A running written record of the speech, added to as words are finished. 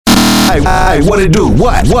Hey, what it do?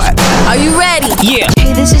 What? Are you ready? Yeah.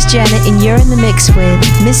 Hey, this is Janet, and you're in the mix with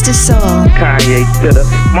Mr. Soul. Kanye Spitter,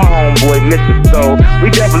 my homeboy Mr. Soul.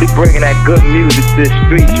 We definitely bringing that good music to the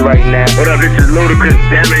streets right now. What up, this is Ludacris,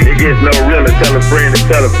 damn it. It gets no realer. Tell a friend to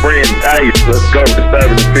tell a friend. Hey, let's go,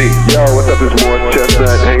 disturbing the beat. Yo, what's up, this Morris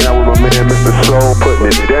Chestnut, hanging out with my man Mr. Soul,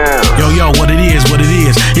 putting it down. Yo, what it is.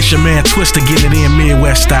 It's your man Twister getting it in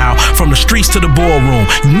Midwest style. From the streets to the ballroom.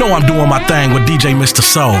 You know I'm doing my thing with DJ Mr.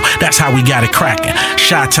 Soul. That's how we got it cracking.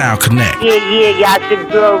 Chi-Town Connect. Yeah, y'all your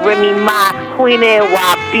girl Remy Ma, Queen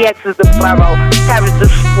NY, BX is the borough, Paris the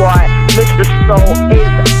squad, Mr. Soul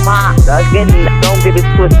is my, again, don't get it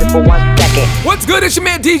twisted for 1 second. What's good? It's your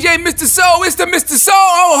man DJ Mr. Soul. It's the Mr. Soul.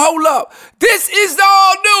 Oh, hold up. This is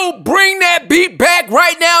all new. Bring that beat back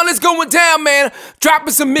right now. Let's going down, man.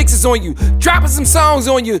 Dropping some mixes on you. Dropping some songs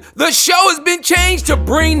on you. The show has been changed to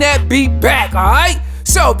bring that beat back, all right?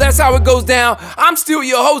 So that's how it goes down. I'm still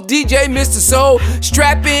your host, DJ Mr. Soul.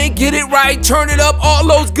 Strap in, get it right, turn it up, all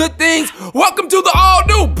those good things. Welcome to the all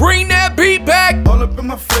new. Bring that beat back. All up in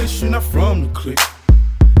my face, you're not from the clique.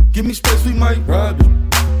 Give me space, we might rob it.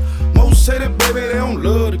 Most say that, baby, they don't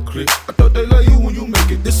love the clique. I thought they love you when you make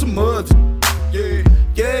it. This some mud. Yeah,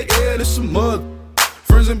 this some mud.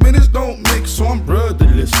 Friends and business don't mix, so I'm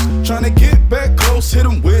brotherless. Tryna get back close, hit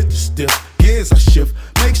them with the stiff. Gears I shift,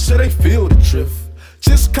 make sure they feel the drift.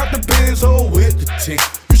 Just caught the Benz, with the tint.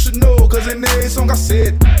 You should know, cause in every song I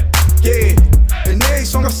said, yeah, in every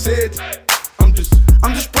song I said, I'm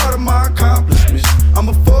just proud of my accomplishments. I'm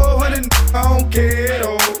a 400, I don't care at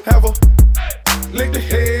all. Have a lick the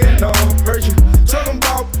head, no, heard you talking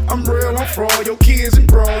about I'm real, I'm fraud. Your kids and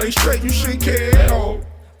broad ain't straight, you shouldn't care at all.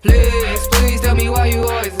 Please tell me why you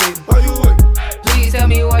always say. Why you what? Please tell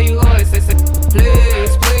me why you always say.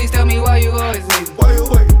 Please tell me why you always say. Why you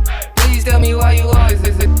what? Please tell me why you always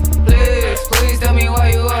say. Please tell me why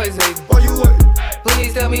you always say. Why you what?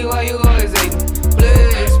 Please tell me why you always say.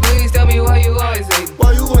 Please tell me why you always say.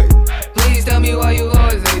 Why you what? Please tell me why you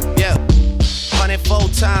always say. Yeah, 104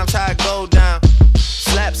 times how it go down.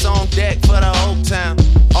 Slaps on deck for the whole town.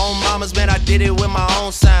 On mamas, man, I did it with my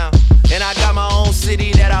own sound. And I got my own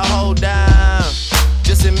city that I hold down.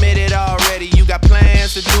 Just admit it already. You got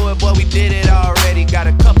plans to do it, but we did it already. Got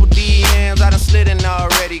a couple DMs, I done slid in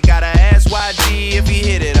already. Gotta ask YG if he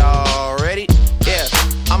hit it already. Yeah,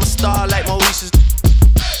 I'm a star like Mauritius.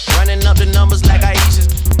 Running up the numbers like Aisha's.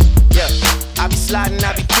 Yeah, I be sliding,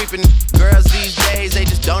 I be creeping. Girls these days, they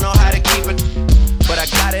just don't know how to keep it. But I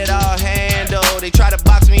got it all handled. They try to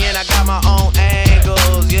box me in, I got my own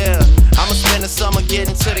angles, yeah. I'ma spend the summer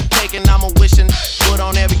getting to the cake and I'ma wishing wood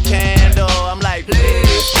on every candle. I'm like,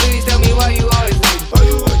 please tell me why you always say. Why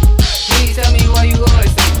you what? Please tell me why you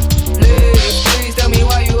always say. Please tell me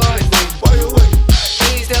why you always say. Why you what?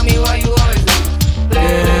 Please tell me why you always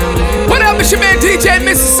say. What up, it's your man DJ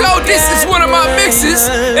Mr. Soul. This is one of my mixes,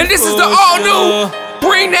 and this is the all new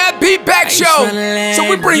Bring That Beat Back show. So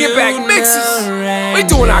we bringing back mixes. We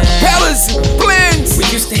doing acapellas, blends,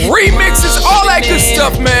 remixes, all that good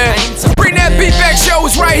stuff, man. Bring That Beat Back show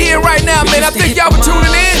is right here, right now, man. I think y'all were tuning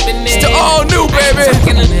in. It's the all new, baby.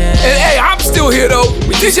 And hey, I'm still here though.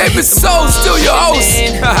 DJ Mr. Soul is still your host.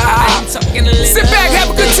 Sit back, have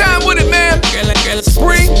a good time with it, man.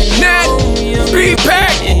 Bring That Beat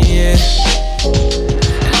Back. And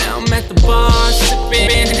now I'm at the bar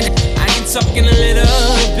sipping. Talking a little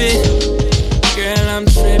bit, girl, I'm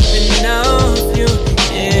tripping off you.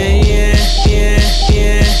 Yeah.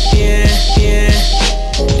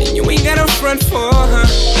 And you ain't got a front for her.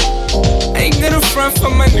 I ain't got a front for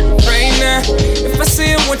my nigga right now. If I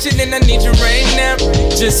say I want you, then I need you right now.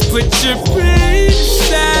 Just put your brain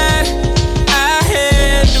aside. I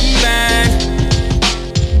handle mine.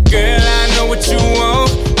 Girl, I know what you want.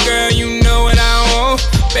 Girl, you know what I want.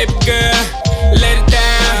 Baby girl, let it down.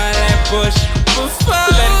 Push before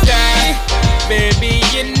let it down, baby,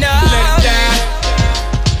 you know. Let it down.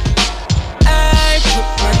 I put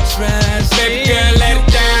my trust, baby girl, let it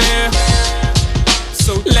down.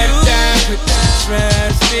 So let it down. Put my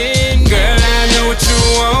trust in, girl. I know what you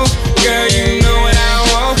want, girl. You know what I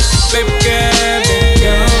want, baby girl.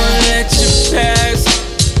 Don't let your past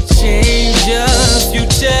change your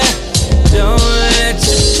future. Don't let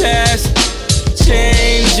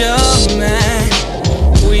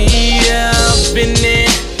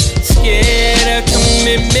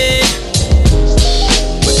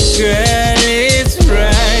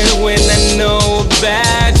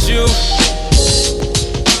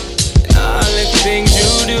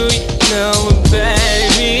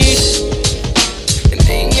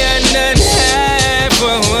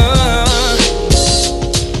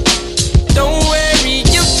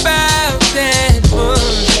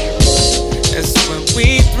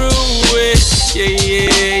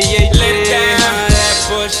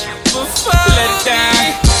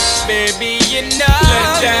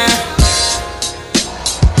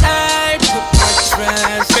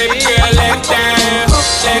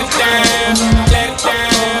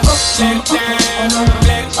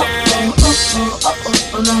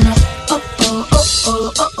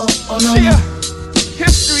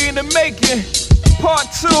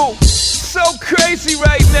crazy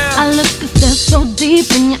right now. I look to step so deep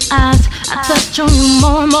in your eyes. I touch on you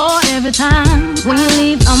more and more every time. When you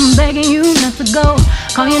leave, I'm begging you not to go.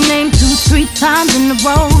 Call your name 2-3 times in a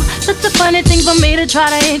row. Such a funny thing for me to try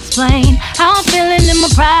to explain. How I'm feeling and my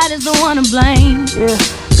pride is the one to blame.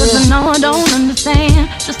 Cause I know I don't understand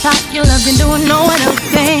just how your love been doing no one else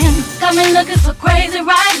can. Got me looking so crazy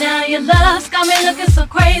right now. Your love's got me looking so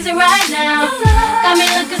crazy right now. Got me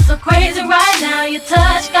looking so crazy right now. Your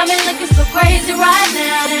touch got me looking so crazy right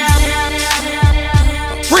now.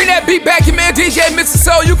 Bring that beat back, your man DJ Mr.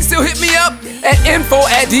 Soul. You can still hit me up at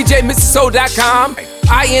info@djmrsoul.com.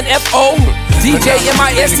 INFO DJ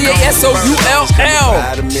MISTA SOULL.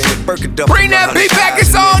 Bring that beat back,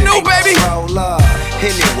 it's all new, baby.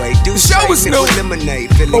 Anyway, the show is new,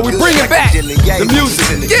 but we bring it back. The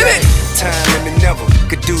music, get it. Time and never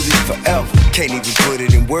could do this forever. Can't even put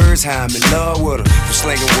it in words how I'm in love with her. From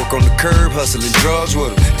slanging work on the curb, hustling drugs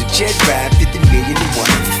with her. The jet ride, 50 million and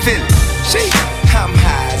one feeling. Shit, I'm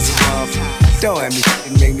high as a motherfucker. Don't have me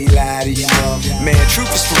make me lie to you, man.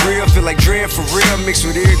 Truth is for real, feel like dread for real. Mixed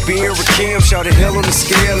with Eric B and Rakim, shout the hell on the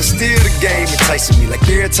scale. And still the game enticing me like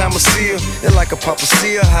every time I see her. They're like a Papa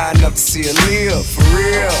Seal, high enough to see her live, for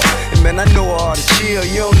real. And man, I know all the chill.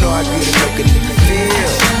 You don't know how good it make a nigga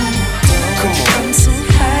feel. Come on.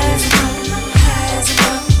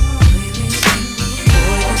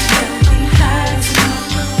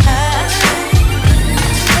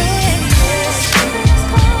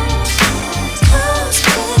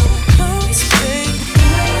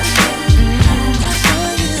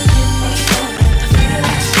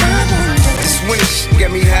 Got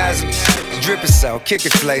me high as drippin' salt, kick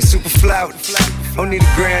it flay, super flout. Don't need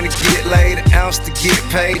a grand to get laid, an ounce to get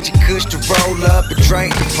paid. You kush to roll up, a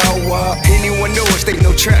drink to pour up. Anyone know us, they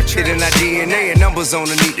no trap shit in our DNA. And numbers on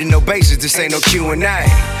the need to know basis, this ain't no Q&A.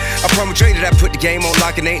 I promise that I put the game on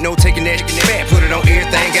lock and ain't no taking that back. Put it on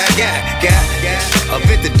everything I got. Up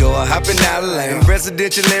at the door, hopping out of lane.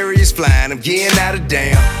 Residential areas flying, I'm getting out of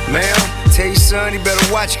damn. Ma'am, tell your son he better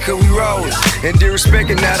watch it cause we rollin'. And disrespect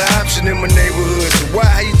is not an option in my neighborhood. So why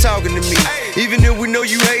are you talking to me? Even if we know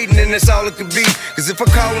you hating, then that's all it could be. Cause if I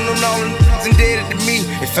callin' on all them and dead it to me,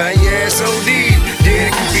 and find your ass OD, dead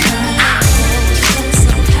it could be.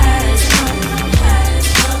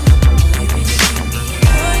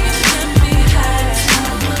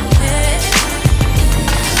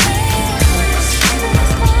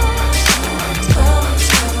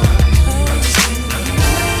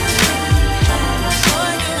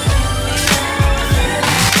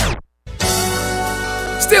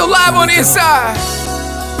 Still live on the inside.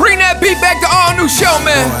 Bring that beat back to all new show,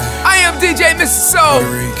 man. I am DJ Mr. Soul.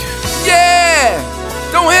 Yeah.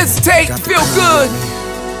 Don't hesitate. Feel good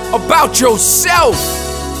about yourself.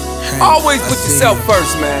 Always put yourself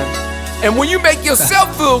first, man. And when you make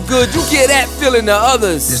yourself feel good, you get that feeling to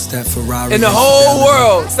others. In the whole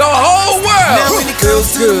world. The whole world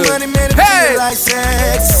feels good. Hey,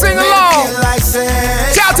 sing along.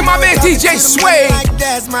 Shout out to my man DJ Sway.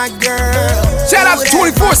 Shout out to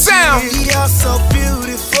 24 Sound.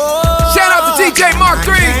 Shout out to DJ Mark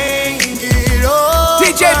 3.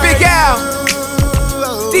 DJ Big Al.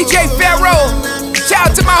 DJ Pharaoh. Shout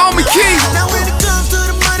out to my homie Keith.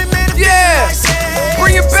 Yeah.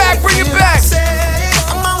 Bring it back.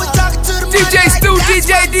 DJ Stu,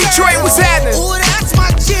 DJ Detroit, what's happening?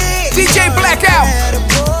 DJ Blackout.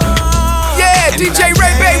 Yeah, DJ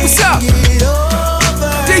Ray Bay, what's up?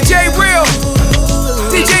 DJ Real.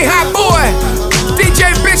 DJ Hot Boy. DJ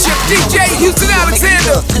Bishop. DJ Houston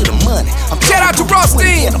Alexander. Shout out to Ross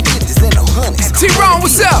Dean. T-Ron,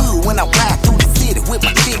 what's up? When I ride through the city with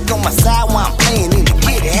my chick on my side while I'm playing in the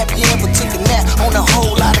kitty. Have you ever took a nap on a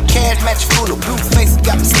whole lot of cash? Match full of blue faces,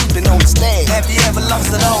 got me sleeping on the stage. Have you ever lost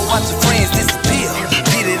it all, watch your friends disappear?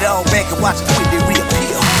 Did it all back and watch it quickly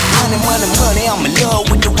reappear. Money, I'm in love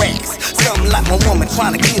with the racks. Something like my woman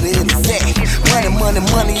trying to get her in the sack.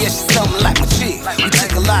 Money, yeah, she's something like my chick. We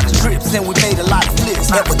took a lot of trips and we made a lot of flips.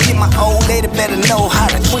 Never get my old lady, better know how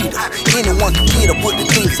to treat her. Anyone can get her, but the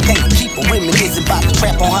things can't keep her. Reminiscing about the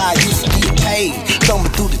trap on how I used to get paid.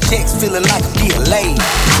 Thumbing through the checks, feeling like I'm getting laid.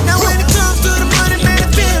 Now when it comes to the money, man,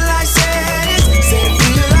 it feel like sex.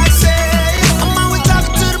 I'm always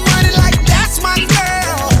talking to the money like that's my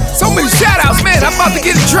girl. So many shout outs, man, I'm about to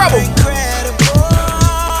get in trouble.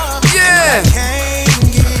 Yeah.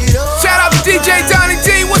 Shout out to DJ Donnie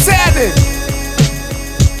D, what's happening?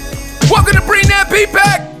 Welcome to Bring That Beat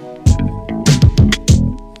Back.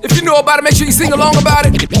 If you know about it, make sure you sing along about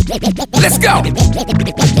it. Let's go.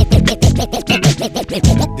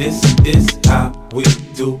 This is how we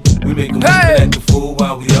do. We make them act a fool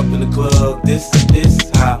while we up in the club. This is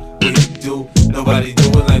how we do. Nobody do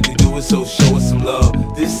it like we do it, so show us some love.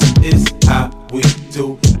 This is how we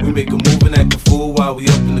do. We make a move and act a fool while we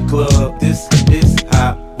up in the club. This is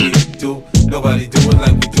how we do. Nobody do it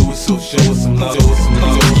like we do it, so show us some love. Show us some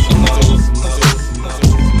love. Show us some love. Show us some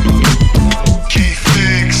love. Key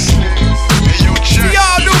Fix. Hey, yo, check.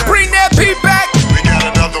 Y'all do bring that beat back. We got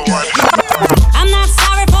another one. I'm not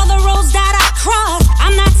sorry for the roads that I crossed.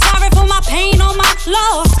 I'm not sorry for my pain or my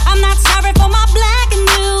loss. I'm not sorry for my black and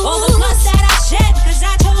blue. All the blood that I shed, cause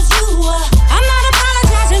I chose you. I'm not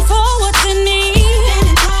apologizing for what's in me.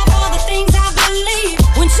 Standing tall for the things I believe.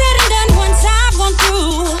 When said and done, once I've gone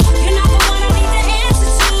through, you're not the one I need to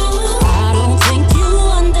answer to. I don't think you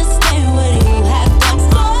understand what you have done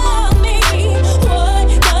for me.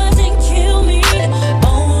 What doesn't kill me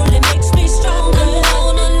only makes me stronger. I'm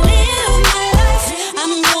gonna live my life.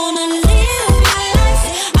 I'm gonna live my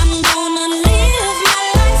life. I'm gonna live my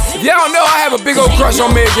life. If y'all know I have a big old crush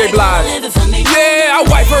on Mary J. Blige. Yeah, I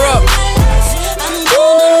wipe her up.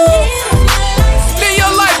 Woo! Live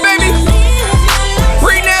your life, baby.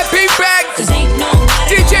 Bring that beat back.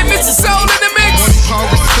 DJ Mr. Soul in the mix. Money, power,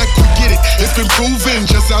 respect, we get it. It's been proven.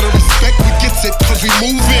 Just out of respect, we gets it, cause we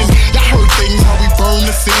moving. Y'all heard things, how we burn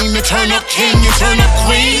the scene and turn up king and turn up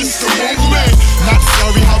queen. It's the movement. Not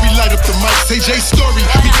sorry how we light up the mic. Say Jay's story.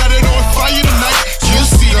 We got it on fire tonight. You'll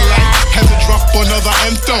see the light. Had to drop another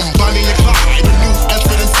anthem. Bonnie and Clyde, the new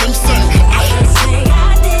Alfred and Simpson.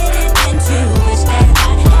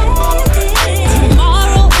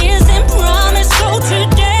 Tomorrow isn't promised, so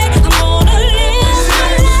today I'm gonna live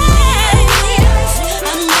my life.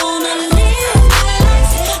 I'm gonna live my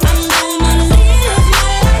life. I'm gonna live my life.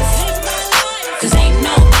 Cause ain't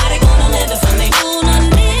nobody gonna live it for me. Gonna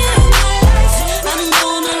live my life. I'm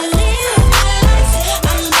gonna live my life.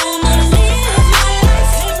 I'm gonna live my life.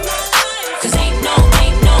 Cause ain't no.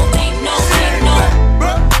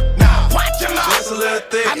 Now, watch your mouth. Just a little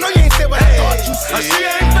thick. I know you ain't said what I thought you said. She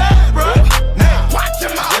ain't bad, bro. Now, watch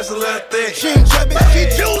your mouth. Just a little thick. She ain't chubby, she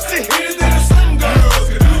juicy. Anything that some girls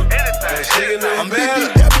can do. Anything. She can do I'm better.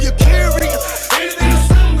 BBW curious. Anything that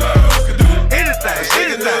some girls can do. Anything. She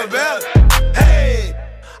can do better. Hey.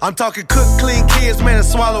 I'm talking cook, clean kids, man, and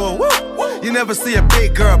swallow a whoop. You never see a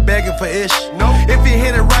big girl begging for ish. No. If you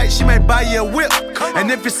hit it right, she might buy you a whip.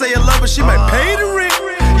 And if you say you love her, she might pay the rent.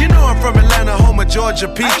 You know I'm from Atlanta, home of Georgia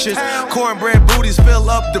peaches. Cornbread booties fill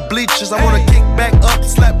up the bleachers. I wanna kick back up,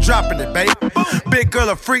 slap dropping it, baby. Big girl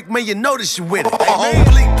a freak, man, you know that she with it. On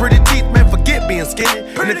fleek, pretty teeth, man, forget being skinny.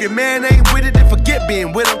 And if your man ain't with it, then forget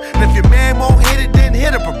being with him. And if your man won't hit it, then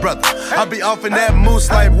hit up a brother. I'll be off in that moose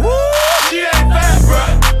like, woo! She ain't bad,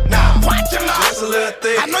 bro. Now, watch your mouth. Just a little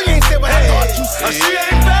thick. I know you ain't said what I thought you said. She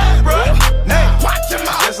ain't bad, bro. Now, watch your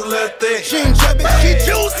mouth. Just a little thick. She ain't chubby, she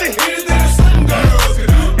juicy. Anything that some girls can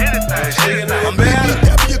do. Anything. She can do I'm better.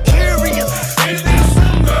 BBW curious. Anything that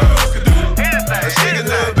some girls can do. Anything. She can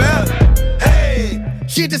do better. Hey.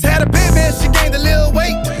 She just had a baby and she gained a little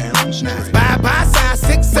weight. Bye, size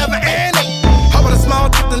 6, 7, and 8. How about a small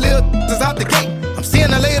tip, the little is out the gate. I'm seeing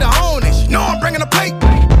her later on and she know I'm bringing a plate.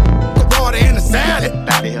 The water and the salad.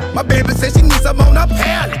 My baby said she needs some on her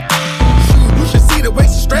palate. You should see the way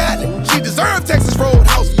she's straddling. She deserves Texas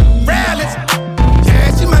Roadhouse rallies.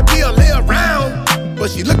 Yeah, she might be a little round,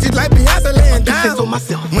 but she looked just like Beyonce laying down.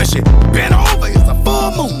 When she bent over, it's a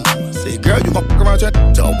full moon. Say, girl, you gon' fuck around your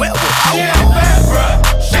to a werewolf. She ain't bad, bro.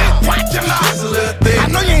 Now, watch your mouth. Just a little thick. I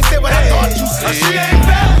know you ain't said what I thought you said. She ain't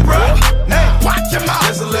bad, bro. Now, watch your mouth.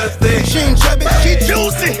 Just a little thick. She ain't chubby, she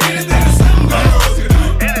juicy. Anything that some girls can do.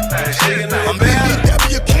 Anything. She can do I'm better.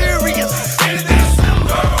 BBW curious. Anything that some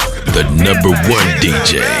girls can do. The number one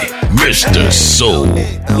DJ, Mr. Soul.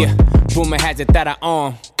 Yeah, rumor has it that I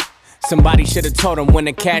own. Somebody should've told them when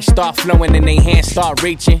the cash start flowing and they hands start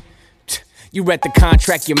reaching. You read the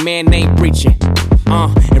contract, your man ain't breaching.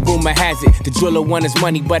 And rumor has it, the jeweler want his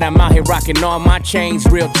money, but I'm out here rocking all my chains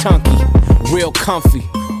real chunky, real comfy.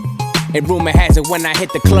 And rumor has it, when I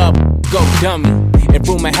hit the club, go dummy. And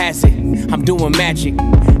rumor has it, I'm doing magic.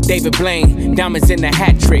 David Blaine, diamonds in the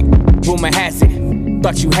hat trick. Rumor has it,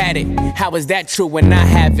 thought you had it. How is that true when I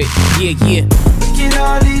have it? Yeah, yeah. Look at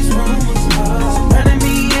all these rumors surrounding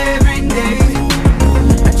me every day.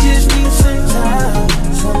 I just need some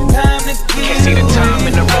time to get Can't see the time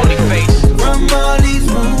in the rolling face. from all these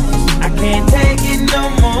rumors. I can't take it no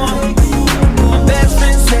more. My best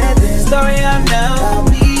friend said the story I know.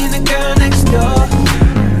 Me and the girl next door.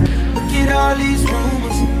 Look at all these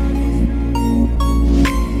rumors.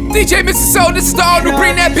 DJ Mr. Soul, this is the all new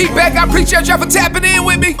Bring That Beat Back. I appreciate y'all for tapping in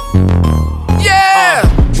with me. Yeah!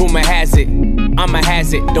 Rumor has it, I'm a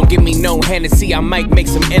hazard. Don't give me no Hennessy, I might make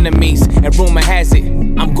some enemies. And rumor has it,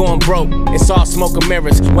 I'm going broke. It's all smoke and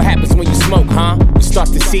mirrors. What happens when you smoke, huh? You start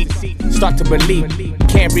to see, start to believe.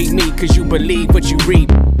 Can't can't read me cause you believe what you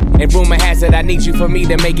read. And rumor has it I need you for me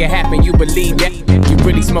to make it happen. You believe that? You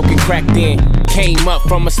really smoking crack then. Came up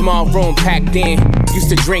from a small room packed in. Used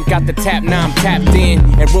to drink out the tap, now I'm tapped in.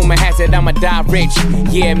 And rumor has it I'ma die rich.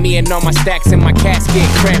 Yeah, me and all my stacks in my casket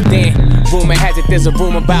cramped in. Rumor has it there's a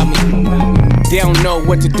room about me. They don't know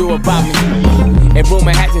what to do about me. And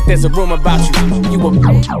rumor has it there's a room about you. You a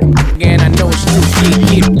and I know it's true.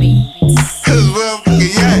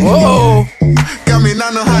 Uh-oh. Got me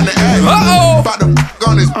not know how to act. Uh-oh. About to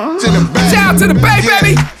on this to the back. Shout out to the Bay,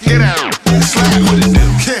 baby. Get out. Slide with it.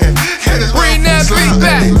 Bring that beat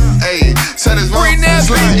back. Hey, bring that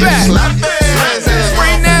beat back.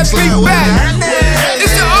 Bring that beat back.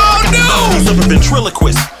 It's the all new. He's a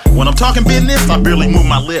ventriloquist. When I'm talking business, I barely move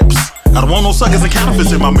my lips. I don't want no suckers and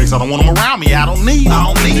counterfeits in my mix. I don't want them around me. I don't need.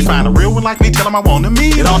 They find a real one like me, tell them I want them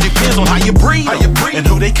me. It all depends on how you breathe and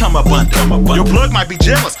who they come up under. Your plug might be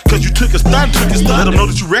jealous cause you took a stunt. Let them know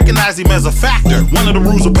that you recognize him as a factor. One of the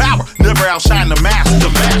rules of power, never outshine the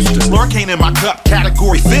master. Slurricane in my cup,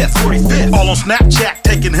 category fifth. All on Snapchat,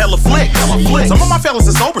 taking hella flicks. Some of my fellas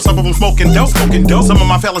is sober, some of them smoking dope. Some of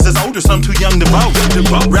my fellas is older, some too young to vote.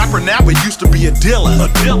 Rapper now, but used to be a dealer.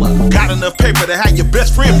 Got enough paper to have your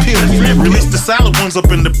best friend peel. Release the solid ones up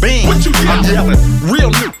in the beam. What you got? I'm yelling real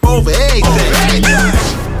new over everything.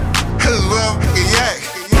 Yak.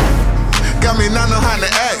 Got me not know how to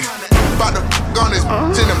act. About to on this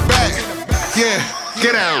to the back. Yeah,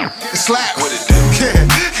 get out. Slap with it. Yeah,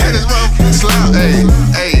 hit this motherfucker. Slap.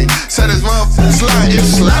 Hey. Set this motherfucker. Slap.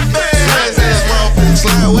 It's slap.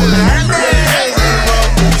 Slap with it.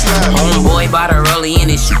 Homeboy bought her early in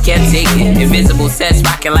it, she kept taking. Invisible sets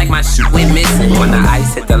rocking like my shoe went missing. When the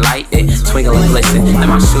ice hit the light, it twinkle and glisten. Then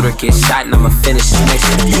my shooter gets shot and I'ma finish this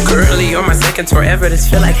mission. Girl, you're my second forever, this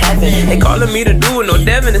feel like heaven. They calling me to do it, no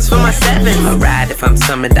Devin, it's for my seven. I ride if I'm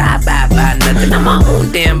summoned, I buy nothing. I'm my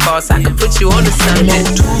own damn boss, I can put you on to something.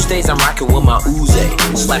 Tuesdays I'm rocking with my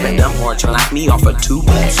Uzi. Slapping dumb orange and knock me off a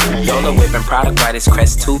toothpaste. Yola whipping product right as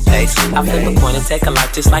Crest toothpaste. I flip a coin and take a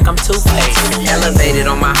life just like I'm Two-Faced. Elevated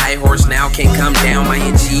on my high horse now, can't come down. My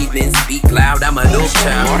achievements speak loud, I'm a dope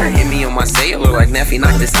child. Water hit me on my cellular like Neffy,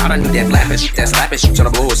 knock this out. I need that slapping shit,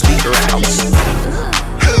 tryna blow a speaker out.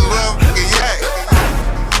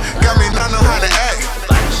 Got me not know how to act.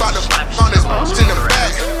 About to on this to the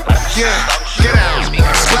back. Yeah, get out.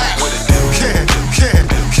 Slap with it.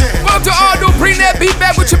 Well, to all new, bring that beat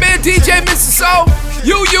back with your man DJ Mr. Soul.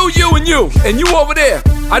 You, and you over there.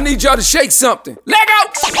 I need y'all to shake something. Let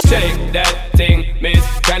go. Shake that thing, miss.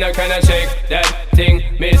 Can I shake that thing,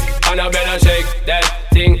 miss? Annabella shake that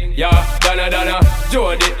thing, yeah. Donna,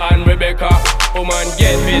 Jody and Rebecca. Woman,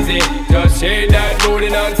 get busy. Just shake that booty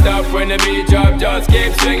non-stop. When the beat drop, just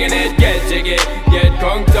keep swinging it. Get jiggy, get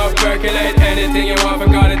conked up, percolate. Anything you want,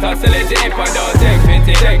 forgot it, oscillate. If I don't take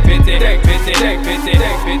pity, take pity, take pity, take pity,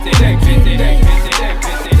 take pity, take pity, take pity, take pity.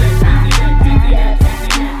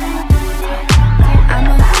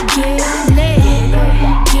 Get lit, get lit,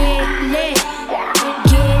 get lit,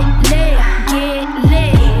 get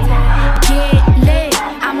lit, get lit.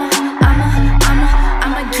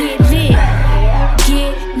 I'ma get lit,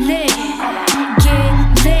 get lit,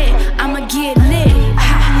 get lit. I'ma get lit,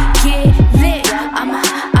 get lit.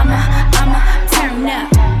 I'ma turn up.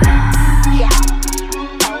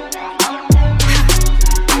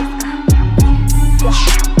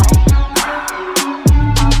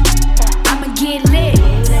 I'ma get lit.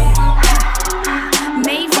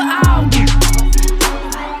 Made for all this.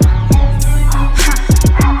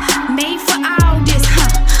 Made for all this.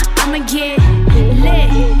 I'ma get lit.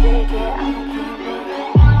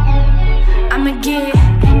 I'ma get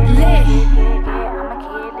lit.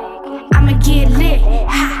 I'ma get lit.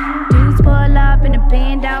 Dudes pull up in the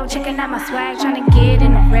bando, checking out my swag, trying to get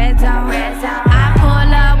in the red zone. I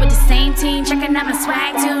pull up with the same team, checking out my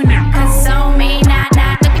swag too now. Cause so me, nah,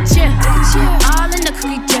 look at you. All in the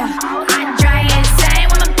cookie jar. I dry insane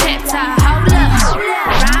when my pep talk. Hold up,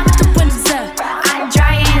 ride with the windows up. I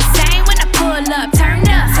dry insane when I pull up. Turn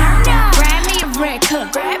up, grab me a red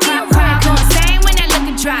cup. Insane when that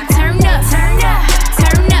liquor drop. Turn up, turn up.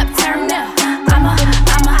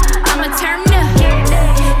 I'ma turn up.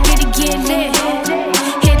 Get it, get lit.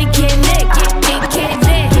 Hit it, get lit. Get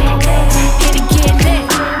lit. Hit it, get lit.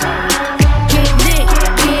 Get lit,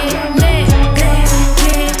 get lit.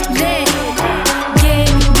 Get lit, get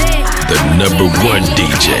lit. The number one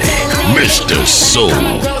DJ, Mr. Soul.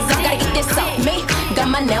 Got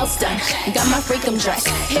my nails done, got my freakum dress.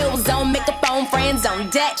 Heels on, makeup on, friends on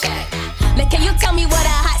deck. Now can you tell me what a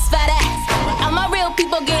hot spot at? All my real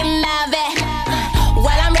people getting live at.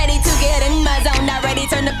 While I'm ready to get in my zone, not ready,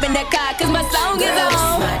 turn up in the car, cause my song is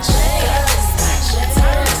on.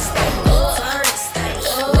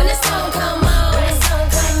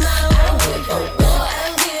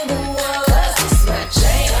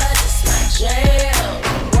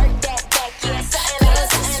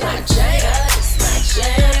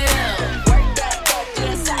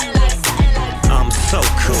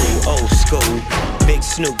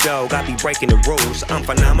 Snoop Dogg, I be breaking the rules. I'm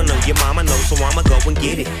phenomenal, your mama knows, so I'ma go and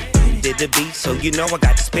get it. Did the beat, so you know I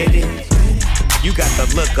got to spit it. You got the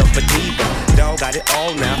look of a diva. Dog got it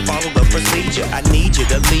all now, follow the procedure. I need you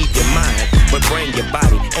to leave your mind, but bring your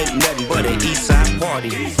body. Ain't nothing but an east side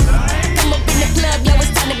party. Come up in the club, yo,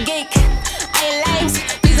 it's time to geek. I ain't lames,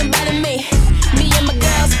 please don't bother me. Me and my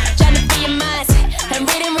girls, tryna free your minds. And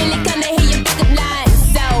really come to hear your pickup lines.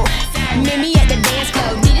 So, meet me at the dance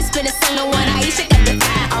club. Need to spin a song on one, Aisha got the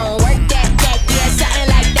fire on. Work that, yeah, something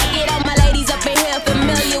like that. Get all my ladies up in here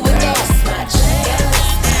familiar with that.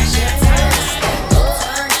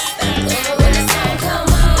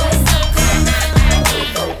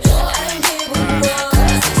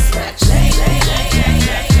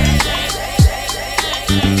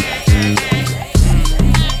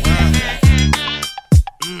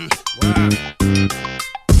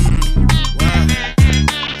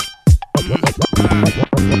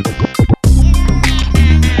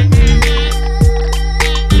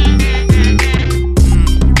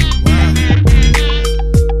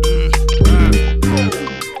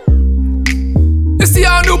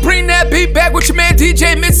 Back with your man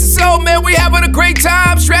DJ Mr. Soul, man. We having a great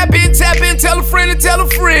time. Strap in, tap in, tell a friend and tell a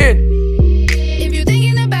friend. If you're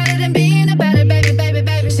thinking about it and being about it,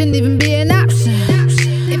 baby, shouldn't even be an option.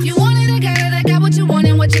 If you want it, I got what you want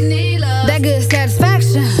and what you need, love. That good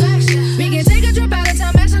satisfaction. We can take a trip out of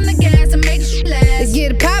town, match on the gas and make it last. Let's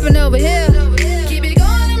get it poppin' over here. Keep it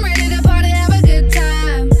going, I'm ready to party, have a good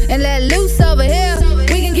time. And let loose over here.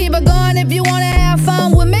 We can keep it going if you wanna have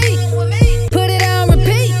fun with me.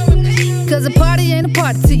 Cause a party ain't a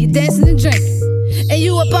party till you dancing and drinking. And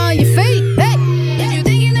you up on your feet, hey. If you're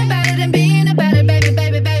thinking about it and being about it,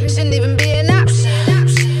 baby, shouldn't even be an option.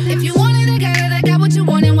 If you want it, I got what you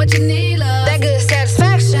want and what you need, love. That good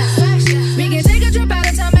satisfaction. We can take a trip out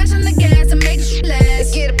of town, match on the gas and make it last.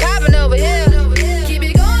 Let's get it poppin' over here. Keep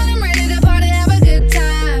it going, I'm ready to party, have a good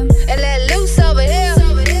time. And let loose over here.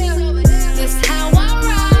 This how I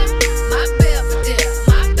rock, my Belvedere,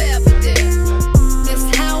 my Belvedere. This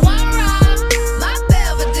how I rock. My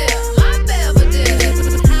Belvedere, my Belvedere.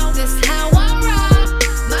 This how I rock.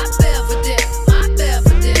 My Belvedere, my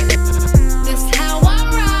Belvedere. This how I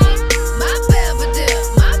rock. My Belvedere,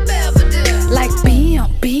 my Belvedere. Like bam.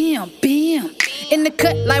 In the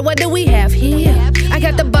cut, like what do we have here? I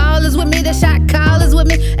got the ballers with me, the shot callers with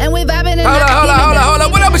me, and we vibing and Hold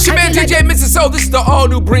on. What up, it's your man DJ Mr. Soul. This is the all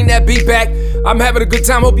new Bring That Beat Back. I'm having a good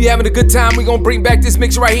time. Hope you're having a good time. We're gonna bring back this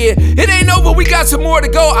mix right here. It ain't over. We got some more to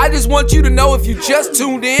go. I just want you to know, if you just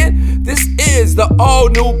tuned in, this is the all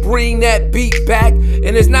new Bring That Beat Back.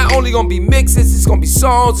 And it's not only gonna be mixes, it's gonna be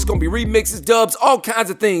songs, it's gonna be remixes, dubs, all kinds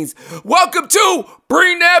of things. Welcome to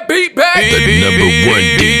Bring That Beat Back. The number one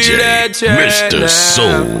DJ, Mr.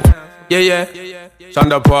 Soul. Yeah.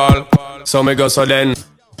 Shonda Paul. So me go so then.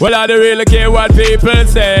 Well, I don't really care what people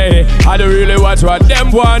say. I don't really watch what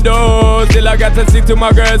them want do. Still I got to stick to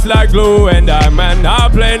my girls like glue. And I'm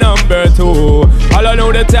not play number 2. All I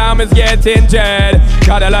know the time is getting jet.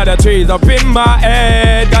 Got a lot of trees up in my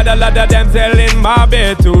head. Got a lot of them selling my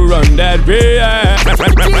bed to run that beat. Yeah,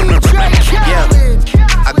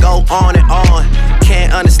 I go on and on.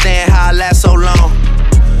 Can't understand how I last so long.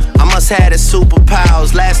 I must have the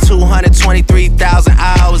superpowers. Last 223,000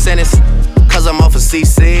 hours. And it's cause I'm off of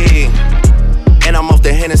CC, and I'm off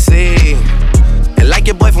the Hennessy. And like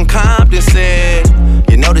your boy from Compton said,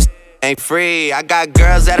 you know this ain't free. I got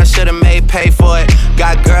girls that I should've made pay for it.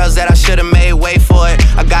 Got girls that I should've made wait for it.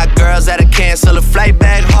 I got girls that'll cancel a flight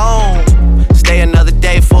back home. Stay another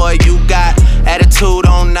day for it. You got attitude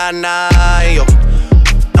on nana, yo.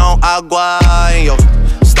 On agua, and yo.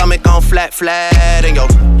 Stomach on flat, and yo.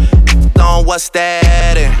 On what's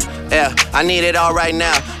that? And yeah, I need it all right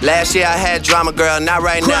now. Last year I had drama, girl, not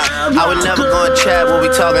right now. I would never go and chat what we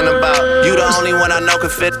talking about. You the only one I know can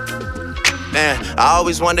fit. Man, I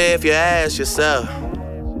always wonder if you ask yourself,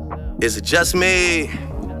 is it just me?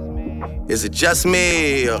 Is it just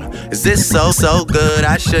me? Or is this so good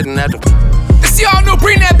I shouldn't have to? It's y'all new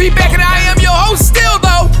Bring That Beat Back, and I am your host still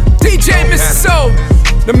though, DJ Mr. Soul.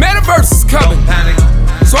 The metaverse is coming,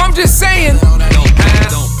 so I'm just saying.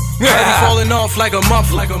 Falling off like a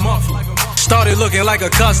muffler. Started looking like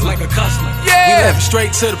a customer. Yeah. We left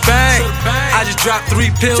straight to the bank. I just dropped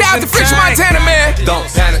 3 pills. Shout out to French Montana, man. Don't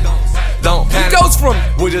panic. He goes from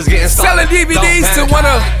we're just getting selling DVDs to one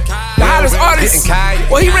of the hottest artists.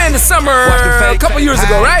 Well, he ran the summer a couple years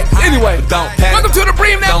ago, right? Anyway, welcome to the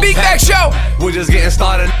Bring That Beat Back show. We're just getting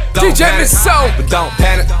started. DJ Mr. Soul. Don't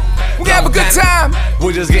panic. We have a good time.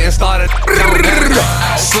 We're just getting started.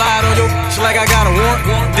 Slide on your like I got a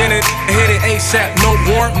warrant. Then it hit it ASAP, no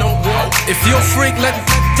warrant. If you a freak, let the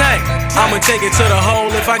tank. I'ma take it to the hole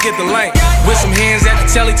if I get the lane. With some hands at the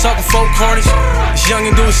telly, talking folk carnage. This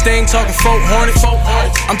youngin' do his thing, talking folk hornets.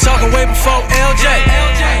 I'm talking way before LJ.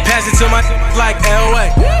 Pass it to my like Elway.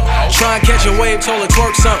 Try and catch a wave, told her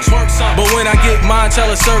twerk something. But when I get mine, tell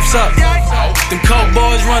her surf's up. Them coke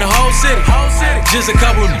boys run the whole city. Just a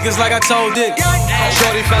couple of niggas like I told Dick.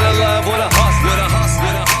 Shorty fell in love with a hustle.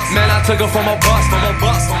 Man, I took her from a bus.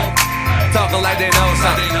 Talking like they know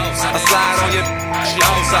something. I slide on your she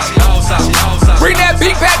knows something. Bring that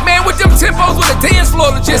beat back, man, with them tempos with the dance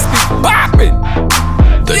floor to just be bopping.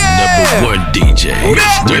 The number one DJ,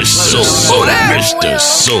 Mr. Soul. Mr.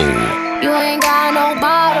 Soul. You ain't got no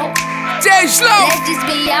bottle. Jay Slow. Let's just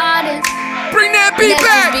be honest. Bring that beat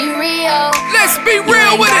back. Let's be real. Let's be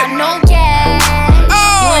real with it. You ain't got no cash.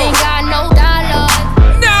 You ain't got no dollars.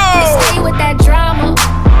 No. Let's stay with that drama.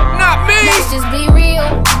 Not me. Let's just be real.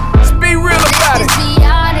 Let's be real about it. Let's just be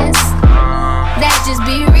honest. Let's just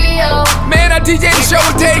be real. Man, I DJ the show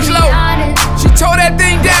with Jay Slow. She tore that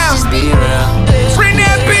thing down. Let's just be real. Bring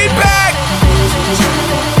that beat back.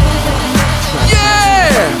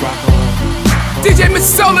 Yeah. DJ Mr.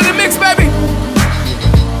 Soul in the mix, baby.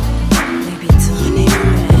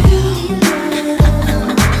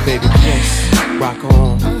 Baby, yes, rock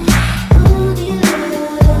on.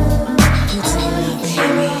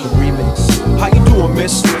 How you doing,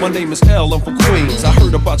 miss? My name is L, I'm from Queens. I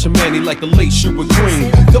heard about your man, he like the late sugar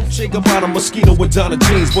green. Don't shake about a mosquito with Donna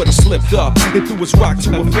jeans, but he slipped up and threw his rock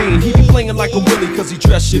to a fiend. He be playing like a willy cause he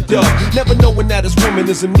dressed shit up. Never knowing that his woman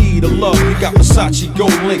is in need of love. He got Versace,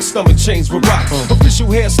 gold link, stomach chains with rocks. Official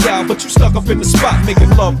hairstyle, but you stuck up in the spot. Making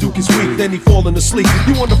love, Duke is weak, then he falling asleep.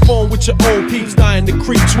 You on the phone with your old peeps, dying to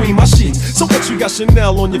creep between my sheets. So what you got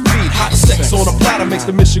Chanel on your feet? Hot sex on a platter makes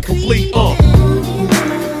the mission complete.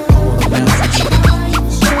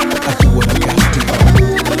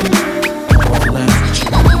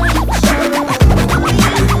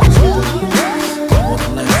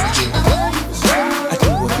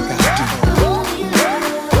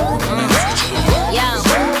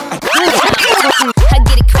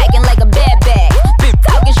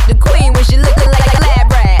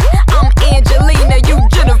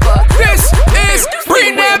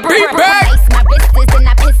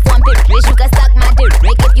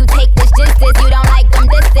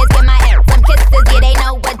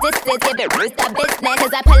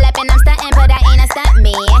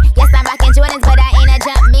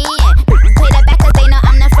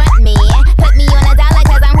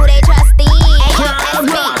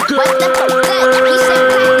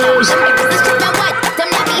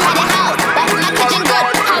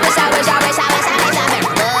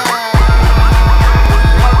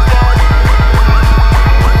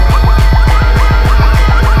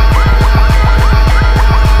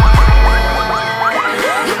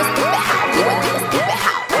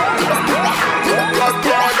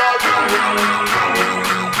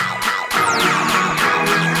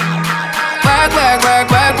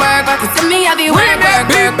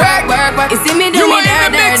 You see me do me da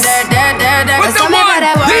da da da da. With the one,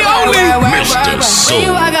 the only Mr. Soul.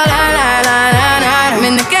 You walk a la la la la la. I'm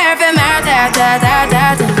in the cafe, my da da da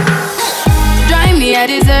da da. Drive me a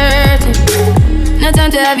dessert. No time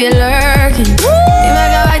to have you lurking. If I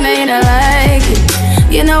go back, now you don't like it.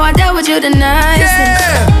 You know I dealt with you the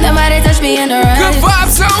nicest. Nobody touched me in the right. Good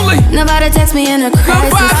vibes only. Nobody text me in a crisis.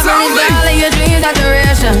 Good vibes only. All of your dreams are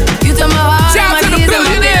duration. You took my heart, shout out to the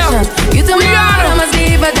billionaire. You took my heart, I must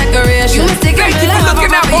leave a decoration. Thank you for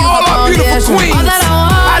looking out for all our beautiful queens.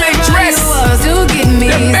 How they dress, the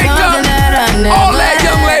makeup, all that,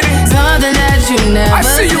 young lady. Something that you never I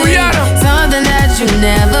see you, Rihanna. Something that you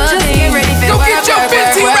never get ready for. Go get your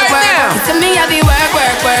 15 right now. To me, I be work.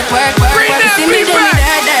 Bring that beat back.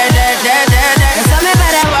 Tell me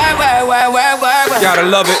about that work. Gotta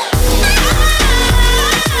love it.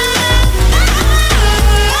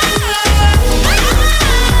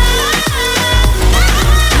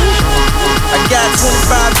 I got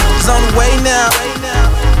 25 on the way now.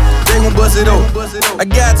 They gon' buzz it up. I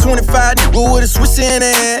got 25 with a Swiss in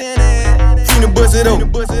their hand. Finna buzz it up.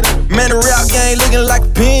 Man, the rap game looking like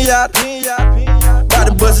a pinata. About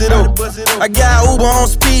to buzz it up. I got Uber on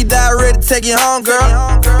speed dial, ready to take you home, girl.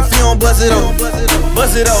 If you don't buzz it up,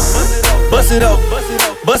 buzz it up, buzz it up,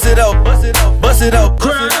 buzz it up, buzz it up, buzz it up,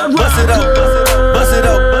 buzz it up, buzz it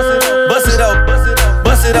up, buzz it up,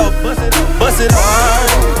 buzz it up, buzz it up.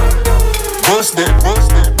 Bust it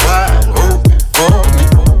wide open for me.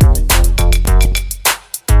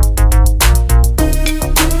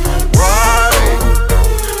 Right,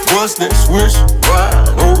 bust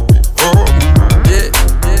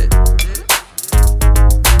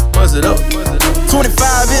 25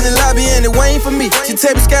 in the lobby and they waiting for me. She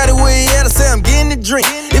tell me, Scotty, where you at? I say I'm getting the drink.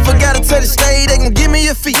 If I gotta touch the stage, they gon' give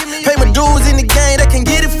me a fee. Pay my dues in the game, they can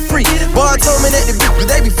get it for free. Boy told me that the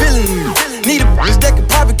bitches, they be feeling me. Need a bitch that can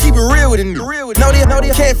probably keep it real with me. Know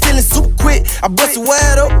they can't feelin' super quick. I bust it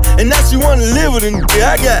wide open, and now she wanna live with me.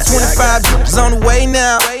 I got 25 bitches on the way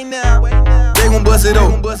now. They gon' bust it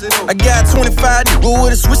open. I got 25 niggas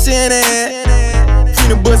with a switch in their hand.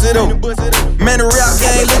 Finna bust it open. Man, the rap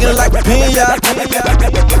game looking like a pinata.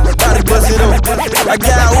 About to bust it open. I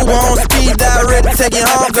got Uber on speed dial, ready to take it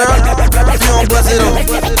home, girl. If you don't bust it open,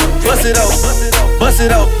 bust it open, bust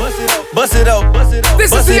it open, bust it open.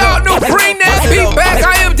 This is the all new Bring That Beat Back.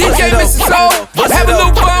 I am DJ Mr. Soul. Have a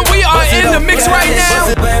little fun. We are in the mix right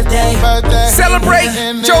now. Celebrate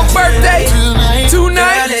your birthday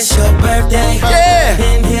tonight. Yeah,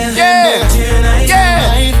 yeah,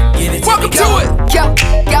 yeah. Welcome to it.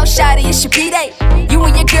 Yo, shawty, it's your B-Day. You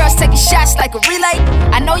and your girls taking shots like a relay.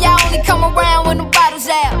 I know y'all only come around when the bottles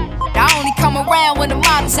out. Y'all only come around when the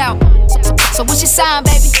model's out. So what's your sign,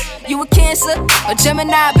 baby? You a Cancer or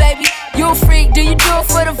Gemini, baby? You a freak, do you do it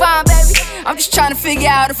for the vibe, baby? I'm just trying to figure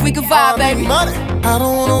out if we can vibe, baby. Money. I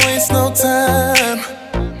don't wanna waste no time.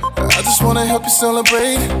 I just wanna help you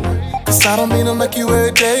celebrate. Cause I don't mean to make you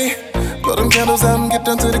every day. Blow them candles out and get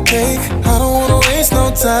down to the cake. I don't wanna waste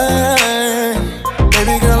no time.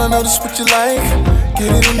 Baby girl, I know this what you like.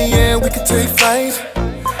 Get it in the air, we can take flight.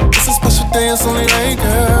 It's a special day, it's only right,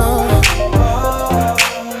 girl.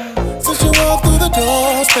 Since you walk through the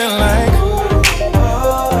door, it's been like,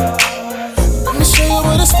 let me show you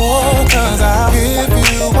what it's for. Cause I'll give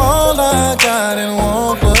you all I got and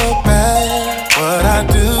won't look back. What I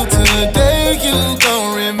do today, you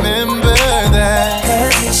don't remember that.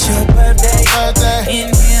 Cause it's your birthday.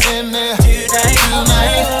 In there,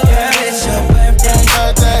 tonight. Girl, it's your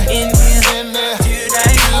birthday. In there,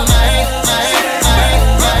 tonight.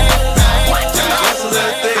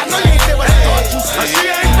 I know you ain't say what I thought you said. She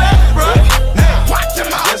ain't bad, bro. Now, watch your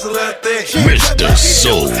mouth. Just a little thing. Mr.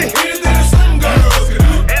 Soul. Anything that some girls can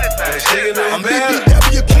do. Anything. I'm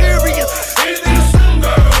BBW curious. Anything that some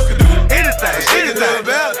girls can do. Anything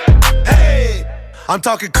about it. Hey, I'm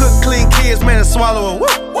talking cook, clean kids, man, and swallow a whoop.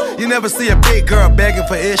 You never see a big girl begging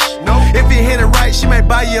for ish. No. If you hit it right, she might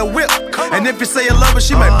buy you a whip. And if you say you love her,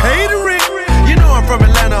 she might pay the rent. You know I'm from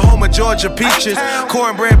Atlanta, home of Georgia peaches.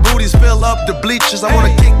 Cornbread booties fill up the bleachers. I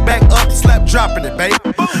wanna kick back up, slap dropping it, baby.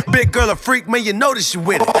 Big girl a freak, man, you know that she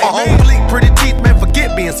with it. On bleak, pretty teeth, man,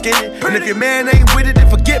 forget being skinny. And if your man ain't with it, then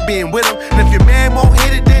forget being with him. And if your man won't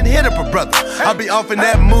hit it, then hit up a brother. I'll be off in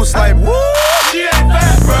that moose like, woo. She ain't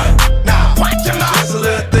bad, bruh. Nah, watch your mouth. Just a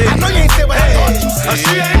little thing. I know you ain't say what I thought you said.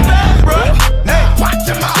 She ain't bad, bruh. Nah, watch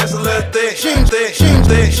your mouth. Just a little thing. She ain't thick.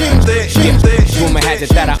 Rumor has it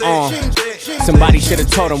that I own. Somebody should've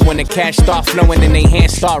told them when the cash start flowing and they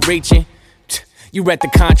hands start reaching. You read the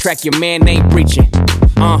contract, your man ain't breaching.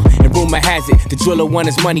 And rumor has it, the driller want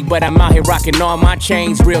his money, but I'm out here rocking all my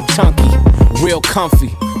chains real chunky, real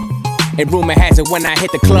comfy. And rumor has it, when I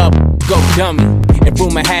hit the club, go dummy. And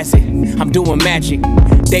rumor has it, I'm doing magic.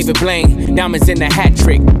 David Blaine, diamonds in the hat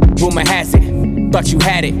trick. Rumor has it, thought you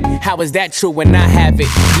had it. How is that true when I have it?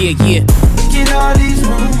 Yeah, yeah. Look at all these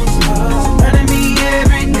rumors surrounding me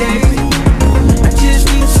every day. I just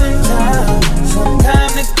need some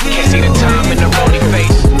time to get. Can't see the time in the rolling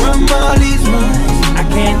face. From all these rumors, I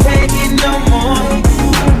can't take it no more.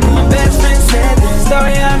 My best friend said the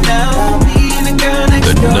story out now. I'll be in the girl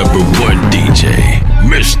next door. The #1 DJ,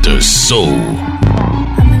 Mr. Soul.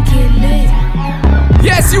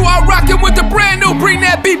 Yes, you are rocking with the brand new Bring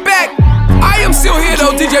That Beat Back. I am still here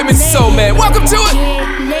though, DJ Mr. Soul, man. Welcome to it.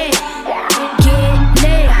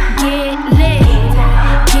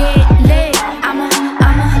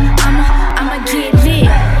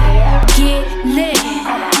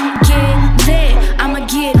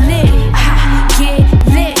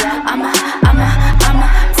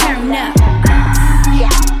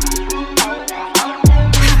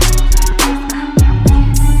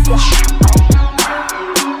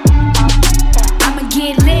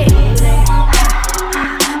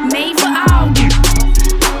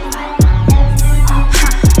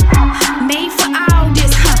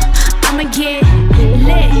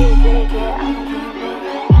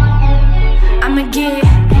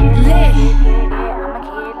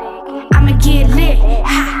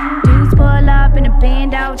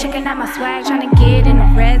 Checking out my swag, trying to get in the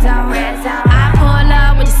red zone. I pull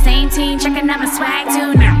up with the same team, checking out my swag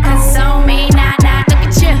too now. Cause it's on me, nah, look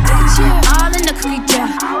at you. All in the cookie jar.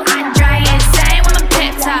 I dry insane when my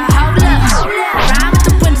pep talk. Hold up, ride with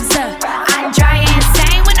the windows up. I dry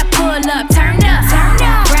insane when I pull up. Turn up,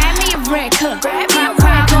 grab me a red cup. My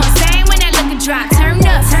crowd go insane when that liquor drop.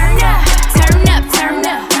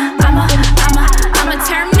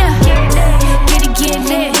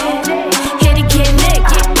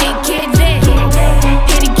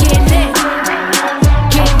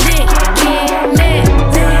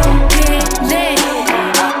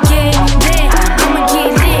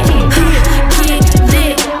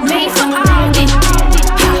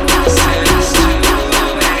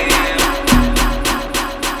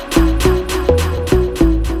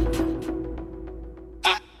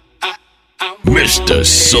 Mr.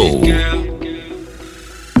 Soul.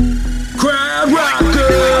 Crab rocker.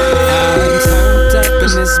 I'm turned up in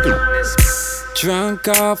this bitch, drunk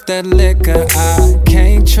off that liquor. I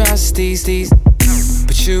can't trust these.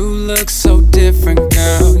 But you look so different,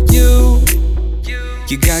 girl.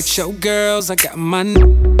 You got your girls, I got my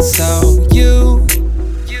so you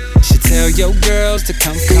should tell your girls to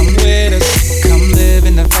come with us. Come live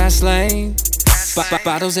in the fast lane.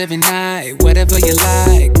 Bottles every night, whatever you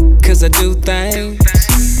like. Cause I do things,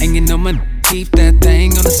 and you know my keep that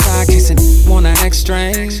thing on the side, case I wanna act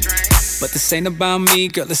strange. But this ain't about me,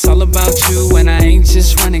 girl, it's all about you. And I ain't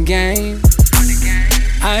just running game,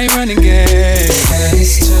 I ain't running game. And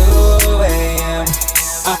it's 2 a.m.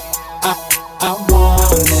 I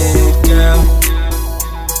want it, girl.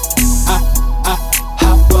 I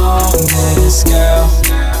hop on this, girl.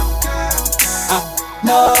 I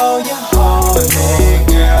know you're horny,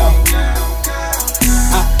 girl.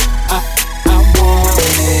 I want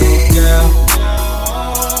it, girl.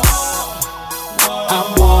 I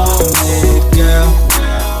want it, girl.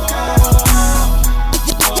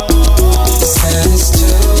 Said it's 2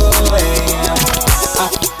 a.m.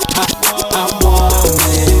 I want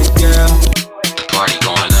it, girl. The party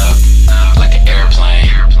going up like an airplane.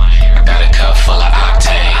 I got a cup full of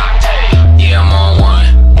octane. Yeah, I'm on one,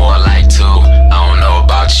 more like 2. I don't know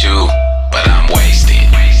about you, but I'm wasted.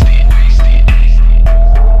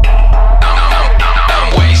 I'm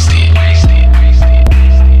wasted.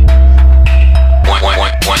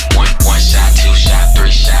 One shot, 2 shot,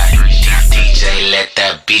 3 shot. DJ, let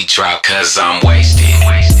that beat drop, cause I'm wasted.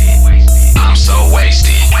 I'm so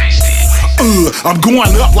wasted. I'm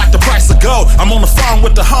going up like the price of gold. I'm on the phone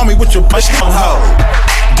with the homie with your push on hold.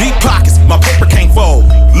 Deep pockets, my paper can't fold.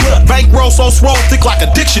 Look, bankroll so swole, thick like a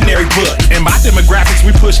dictionary book. In my demographics, we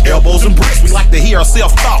push elbows and bricks. We like to hear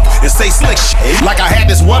ourselves talk and say slick shit. Like I had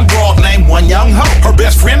this one broad named One Young Ho. Her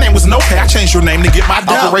best friend name was No Pay. I changed her name to get my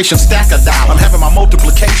dough. Operation Stack a Dollar. I'm having my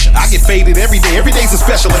multiplication. I get faded every day. Every day's a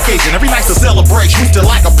special occasion. Every night's a celebration. Used to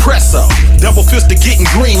like a presso. Double fisted getting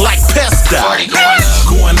green like pesto. Party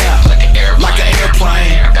going up like an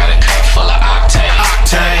airplane. I got a cup full of octane.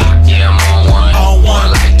 Yeah, I'm on one, more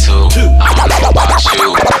like 2. I don't know about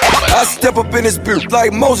you, but I step up in this bitch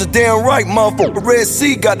like Moses, damn right, motherfucker. Red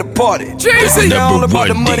Sea got the party. Jeezy. All about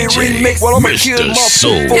the money DJ, remix. Well, I'ma kill the Mr.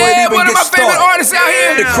 Soul. motherfucker before Yeah, it even one of gets my favorite started. artists out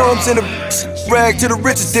here. The crumbs in the rag to the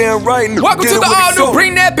riches, damn right. Welcome to the all new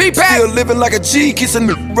Bring That Beat Back. Still living like a G, kissing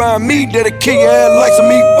me, rhyme me, dedicate your head like some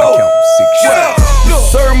meatball.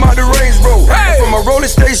 Serve my the Range Rover. From a rolling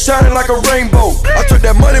stay shining like a rainbow. I took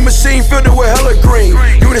that money machine, filled it with hella green.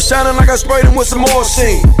 Unit shining like I sprayed him with some more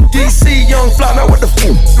scene. DC young fly, now what the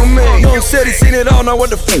fuck you mean? Young said he seen it all, now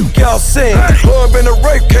what the fuck y'all sing? Club in a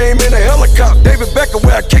rape, came in a helicopter. David Beckham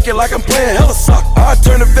where I kick it like I'm playing hella soccer. I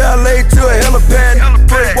turn the valet to a helipad.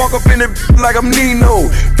 Walk up in it like I'm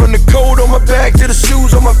Nino. From the coat on my back to the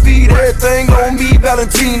shoes on my feet, everything on me,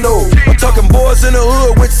 Valentino. I'm talking boys in the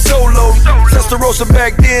hood with solo. Testarossa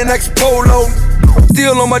back then, ex-polo.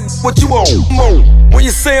 Still on my what you want? When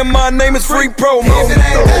you saying my name is free promo.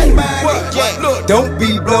 Don't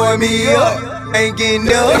be blowing me up. Ain't getting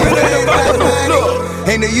up.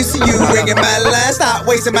 Ain't no use to you ringing my line. Stop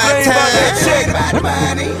wasting my time.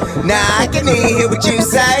 Nah, I can hear what you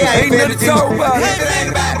say. I ain't finna do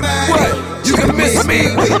what? You can miss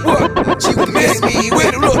me with what? You can miss me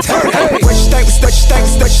with a little turn. Hey.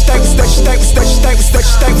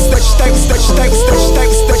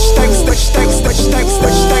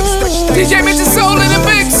 DJ Mr. Soul in the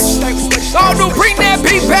mix. All new, bring that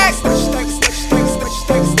beat back.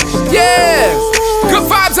 Yeah, good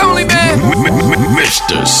vibes only, man.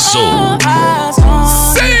 Mr. Soul.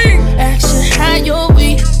 Sing. Action, how your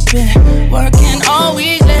week been? Working all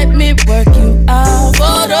week, let me work you out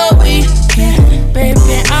for the weekend.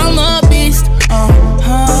 Baby, I'm a beast.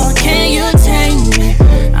 Can you tame me?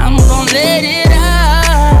 I'm gonna let it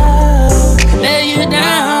out, lay you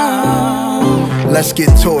down. Let's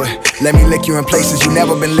get to it. Let me lick you in places you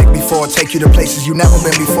never been licked before. Take you to places you never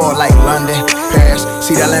been before, like London, Paris.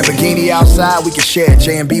 See that Lamborghini outside? We can share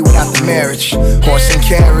J&B without the marriage. Horse and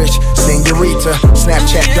carriage, senorita.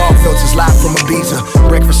 Snapchat dog filters live from Ibiza.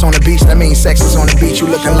 Breakfast on the beach, that means sex is on the beach. You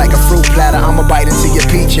looking like a fruit platter, I'ma bite into your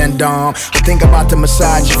peach and I think about to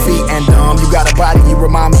massage your feet and you got a body, you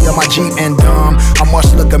remind me of my Jeep and I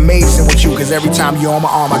must look amazing with you, cause every time you're on my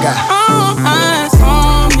arm, I got all eyes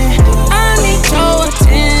on me. I need your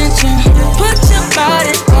attention. Put your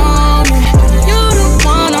body on me. You the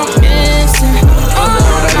one I'm missing. All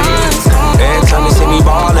eyes on me. Every time you see me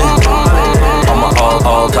ballin', I'm a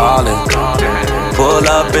all darling. Pull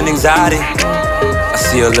up in anxiety. I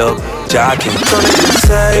see a little jocking. Tryna get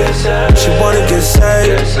saved, she wanna get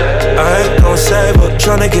saved. I ain't gon' save her.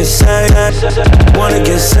 Tryna get saved, wanna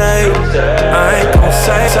get saved. I ain't gon'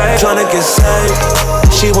 save her. Tryna get saved,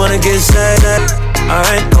 she wanna get saved. I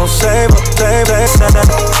ain't gon' save her, baby.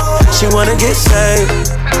 She wanna get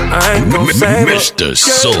saved. I ain't gon' save her. Mr.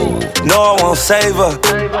 Soul. No, I won't save her.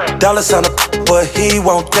 Dollar sign up, but he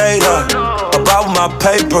won't date her. About my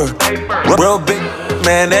paper, real big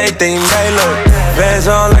man, everything tailored. Bands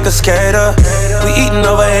on like a skater. We eatin'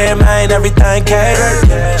 over here, man, everything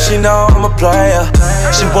catered. She know I'm a player.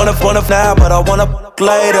 She wanna now, but I wanna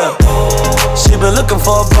later. She been looking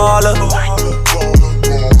for a baller.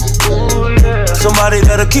 Somebody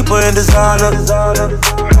that'll keep her in designer.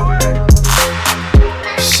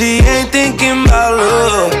 She ain't thinking about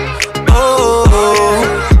love. Oh,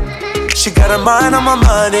 she got her mind on my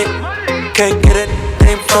money. Can't get it.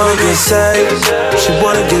 Ain't tryna get saved. She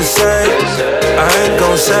wanna get saved. I ain't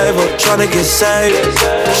gon' save her. Tryna get saved.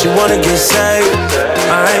 She wanna get saved.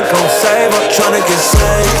 I ain't gon' save her. Tryna get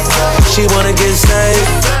saved. She wanna get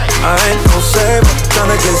saved. I ain't gon' save her.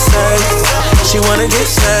 Tryna get saved. She wanna get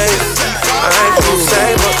saved. I ain't gon'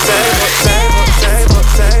 save her. Save her. Save her. Save her. Save her.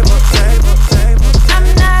 Save her. Save her. I'm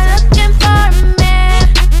not looking for a man.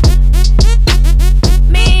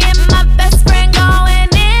 Me and my best friend going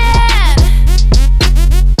in.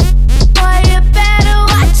 Boy, you better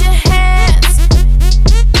watch your hands.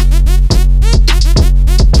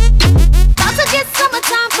 About to get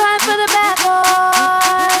summertime fun for the bad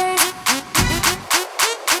boys.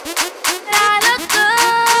 I look good.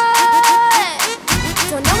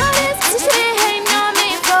 Don't know how this shit ain't on me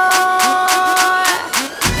for.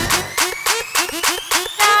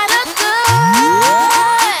 I look good.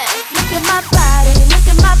 Look at my body, look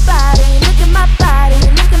at my body, look at my body,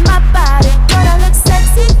 look at my body. Don't I look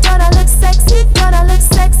sexy? Don't I look sexy? Don't I look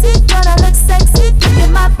sexy? Don't I look sexy? Look at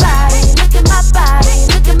my body, look at my body,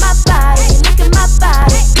 look at my body, look at my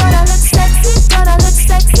body. Don't I look sexy? Don't I look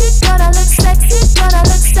sexy? Don't I look sexy? Don't I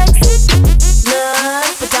look sexy?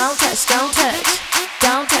 Look, but don't touch, don't touch.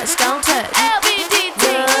 Don't touch, don't touch. LBDT.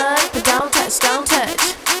 Look, but don't touch, don't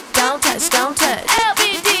touch. Don't touch, don't touch.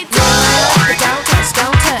 LBDT. Look, but don't touch,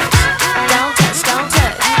 don't touch. Don't touch, don't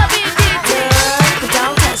touch. LBDT. Look, but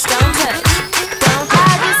don't touch, don't touch. Don't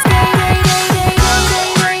I just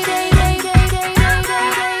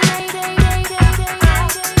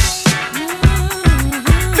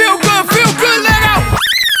Feel good, let out.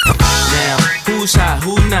 Now, who's hot,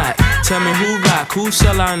 who not? Tell me who rock, who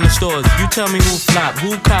sell out in the stores. You tell me who flop,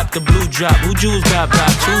 who cop the blue drop, who jewels got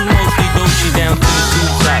blocks, who's mostly Dolce down to the two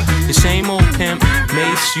top. The same old pimp,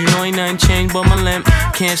 Mace, you know ain't nothing changed but my limp.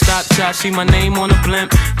 Can't stop till I see my name on the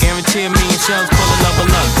blimp. Guarantee me and sales pull a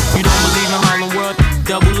level up. You don't believe in Harlem World?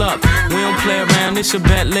 Double up. We don't play around, it's a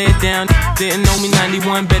bet, lay it down. Didn't know me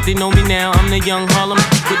 91, bet they know me now. I'm the young Harlem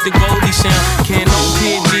with the Goldie sound. Can't no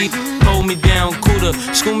PD, hold me down, cooler.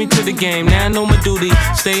 School me to the game, now I know my duty.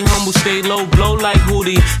 Stay humble, stay low, blow like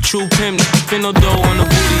Hootie. True pimp, spin no dough on the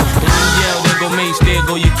booty. And when you yell, there go Mace, there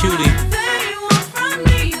go your cutie.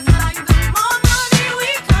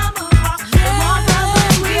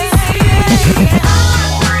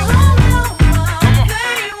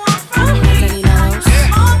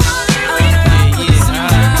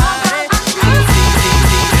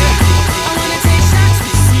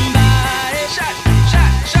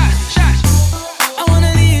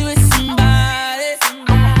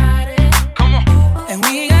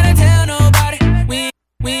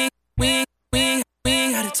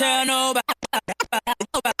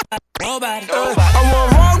 I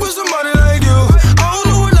want wrong with somebody like you. I don't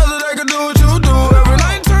know another that can do what you do. Every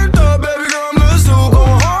night turned up, baby girl, I'm the zoo.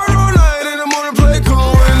 Going hard all night in the morning, play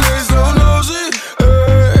cool and they so nosy.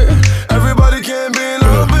 Hey, everybody can't be in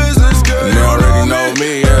our business, girl. You already know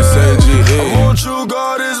me, S-A-G-E. I want you,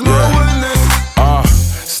 God is my witness.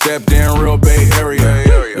 Stepped in real Bay Area.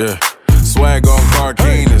 Yeah. Swag on car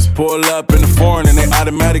keenness. Pull up in the foreign and they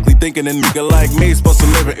automatically thinking a nigga like me supposed to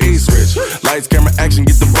live in Eastridge. Lights, camera, action,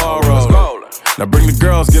 get the ball rolling. Now bring the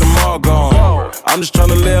girls, get them all gone. I'm just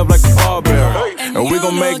tryna live like a pallbearer. And we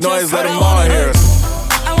gon' make noise, let them all hear us.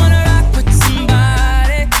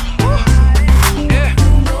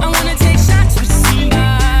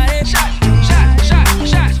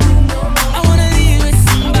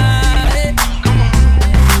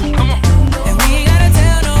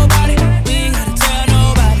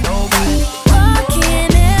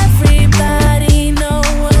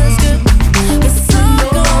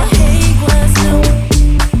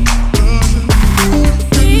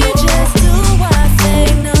 We just do our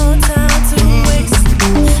thing, no time to waste.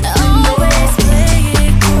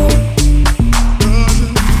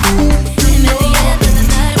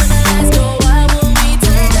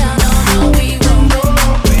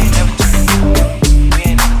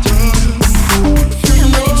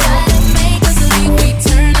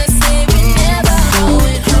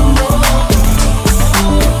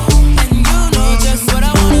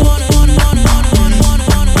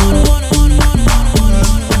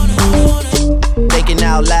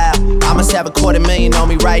 have $250,000 on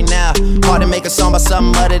me right now. Hard to make a song about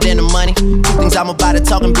something other than the money. Two things I'm about to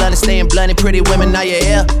talking blunt and staying blunt. Pretty women, are you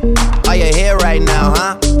here? Are you here right now,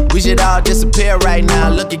 huh? We should all disappear right now.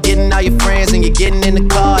 Look, you're getting all your friends and you're getting in the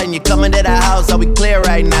car and you're coming to the house. Are we clear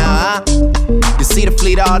right now, huh? You see the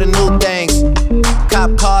fleet, all the new things.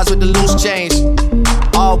 Cop cars with the loose change.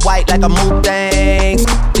 All white like a mood things.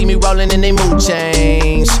 See me rolling and they mood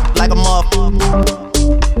change. Like a motherfucker.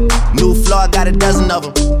 New floor, I got a dozen of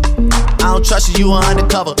them. I don't trust you, you are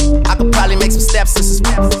undercover. I could probably make some stepsisters.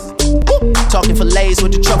 Talking fillets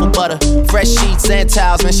with the truffle butter. Fresh sheets and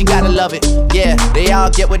towels, man, she gotta love it. Yeah, they all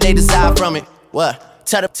get what they desire from it. What?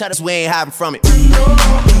 Tell us we ain't hiding from it.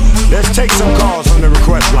 Let's take some calls from the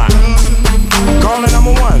request line. Caller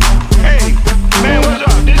number 1. Hey, man, what's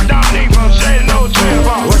up? This Dominique from Say No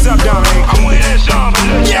 12. What's up, Dominique? I'm with that song for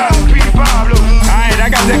Lil John P. Pablo. Alright, I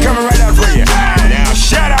got that coming right up for you. Now,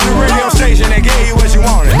 shout out the radio station that gave you what you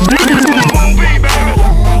wanted. Won't be, baby.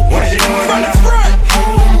 What you doing from the front?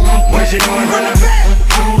 What you doing from the back?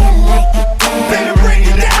 Baby, bring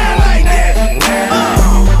it down like that.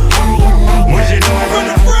 What you doing from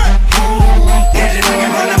the front? What you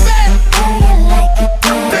doing from the back?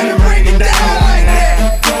 Baby, bring it down like that.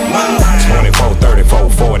 24, 34,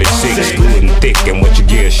 46, good and thick, and what you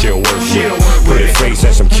get, she'll work with. Pretty face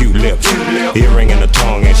and some cute lips, earring in the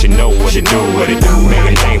tongue, and she know what to do,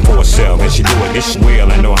 Make a name for herself, and she do it this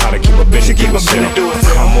well. I know how to keep a business, keep herself.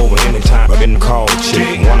 Come over anytime, I've been called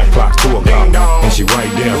chick. 1 o'clock, 2 o'clock, and she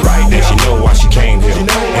right there, and she know why she came here,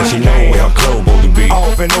 and she know where her clothes supposed to be.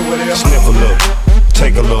 Sniff a look.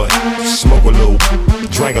 Take a look, smoke a little,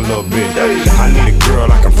 drink a little bit. I need a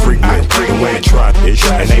girl I can freak with, the way to try this,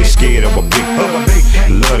 and ain't scared of a big.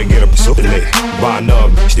 Love to get up so lit, buy another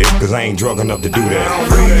bitch, cause I ain't drunk enough to do that.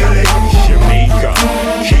 Shamika,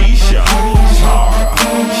 Keisha, Tara,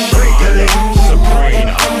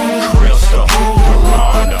 Sabrina, Crystal,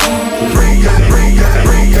 Miranda.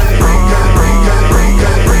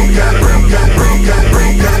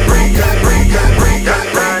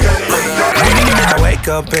 Wake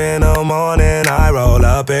up in the morning, I roll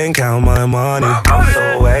up and count my money. I'm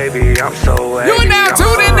so wavy, I'm so wavy. You're now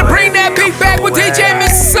tuned in to Bring That Beat Back with DJ Mr.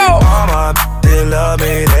 Soul. All my they love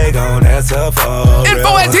me, they gon' answer for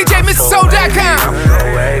info at DJMrSoul.com. I'm so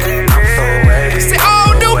wavy, I'm so wavy. It's the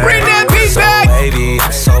all new Bring That Beat Back.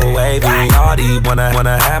 I'm so wavy, all these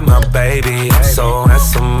wanna have my baby. I'm so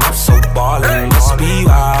handsome, I'm so ballin'. Must be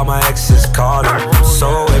why all my exes callin'. I'm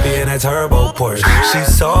so wavy in that turbo Porsche.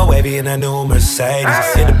 She's so wavy in that new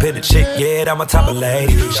Mercedes. Independent chick, yeah, I'm a type of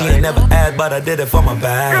lady. She ain't never asked, but I did it for my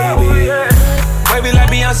baby. Wavy like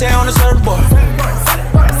Beyonce on the surfboard.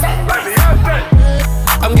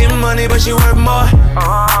 I'm getting money, but she worth more.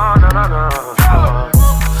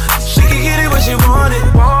 She can get it when she want it.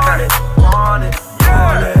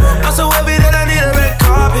 I'm so happy that I need a red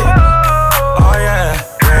carpet. Oh yeah.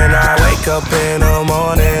 When I wake up in the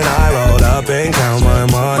morning, I roll up and count my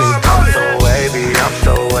money. I'm so wavy, I'm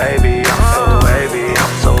so wavy, I'm so wavy,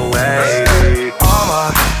 I'm so wavy. All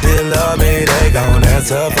my they love me, they gon'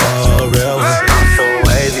 answer for a real one. I'm so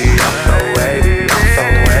wavy, I'm so wavy, I'm so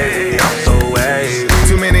wavy, I'm so wavy.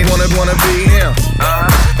 Too many wanna be him.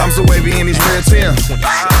 I'm so wavy in these red Timbs.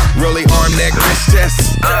 Really arm, neck, wrist,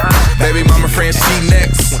 chest. Baby mama friend, she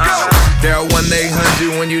next. Dial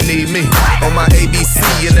 1-800 when you need me. On my ABC,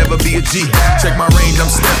 you never be a G. Check my range, I'm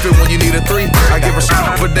stepping when you need a 3. I give her shit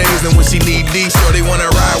for days, and when she need D, sure they wanna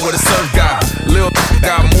ride with a surf guy. Lil'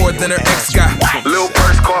 got more than her ex guy. Lil'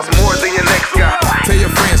 purse cost more than your next guy. Tell your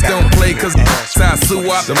friends don't play, cause side sue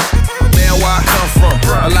up. Man, where I come from.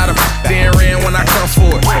 A lot of Dan ran when I come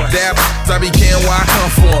for it. Dab, I be can where I come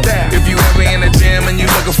from. If you ever in the gym and you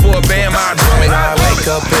looking for a band, I'll drum it. When I wake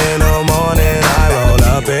up in the morning, I roll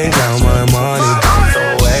up and count my money. I'm so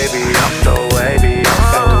wavy, I'm so wavy, I'm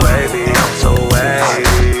so wavy, I'm so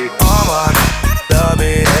wavy. All my love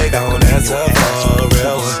me, they gon' answer for a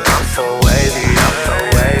real one. I'm so wavy, I'm so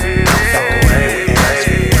wavy, I'm so wavy,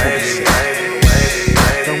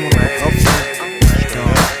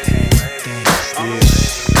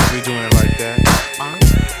 We doing it like that.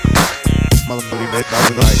 Motherfucker, like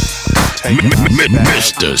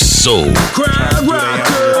Mr. Soul,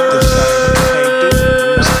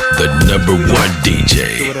 the #1 DJ,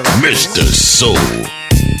 Mr. Soul.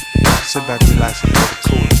 Sit back, relax, and get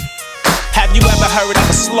cool. Have you ever heard of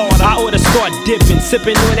a slaughter? I oughta start dipping,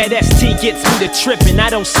 sipping on that ST gets me to tripping. I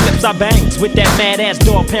don't slips, I bangs with that mad ass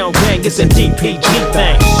dog pound gang. It's a DPG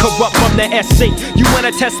thing. Corrupt from the SC. You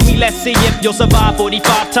wanna test me? Let's see if you'll survive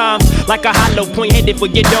 45 times. Like a hollow point headed for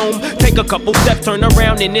your dome. Take a couple steps, turn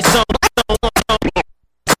around in this zone.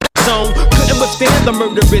 Couldn't withstand the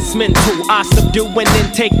murderous mental. I subdue and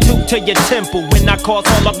then take two to your temple. When I cause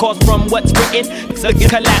holocaust from what's written,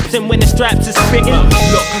 collapsing when the straps is spitting.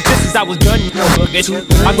 Look, this is I was done.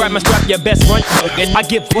 I grab my strap, your best run. I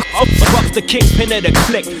give fucks the kingpin of the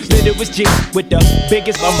click. Then it was G with the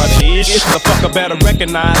biggest of my bitch. The fucker better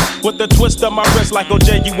recognize with the twist of my wrist like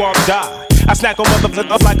OJ, you won't die. I snack on motherfuckers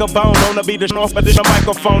up like a bone. Wanna be the off but the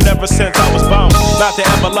microphone ever since I was born. Not to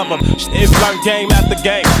ever love them. It's learned game after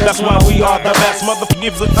game. That's why we are the best. Motherfuckers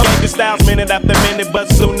change the styles minute after minute. But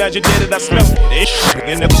soon as you did it, I smelled it.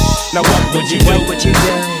 Now what would you do? What you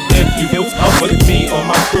do? If you up with me or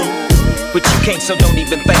my crew? But you can't, so don't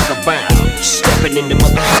even think about stepping in the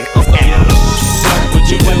motherfucker. What would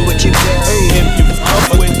you do? What you do? If you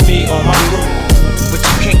up with me or my crew? But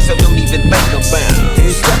you can't, so don't even think about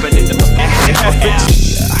stepping in the motherfucker.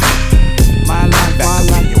 My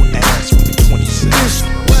life, your ass with the 26.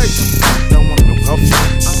 Don't want no help. We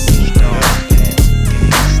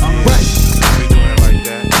doing it like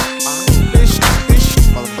that.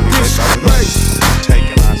 Motherfuckers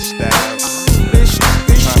taking our stabs.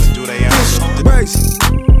 Trying to do their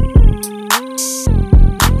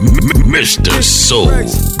Mr. Soul,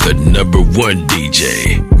 the #1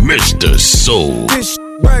 DJ, Mr. Soul.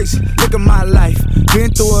 Look at my life,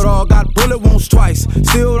 been through it all, got bullet wounds twice.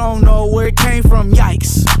 Still don't know where it came from,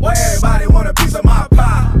 yikes. Why everybody want a piece of my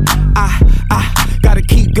pie? I gotta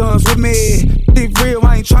keep guns with me. Be real,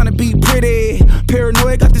 I ain't tryna be pretty.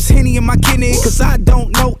 Paranoid, got this Henny in my kidney. Cause I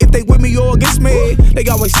don't know if they with me or against me. They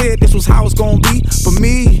always said this was how it's gonna be. For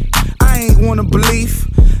me, I ain't wanna believe.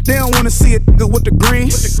 They don't wanna see it with the green.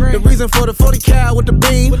 The reason for the 40 cal with the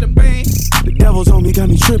beam. The devil's on me, got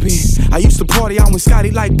me tripping. I used to party out with Scotty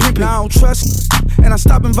like Pippin. I don't trust, and I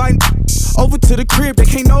stop inviting over to the crib. They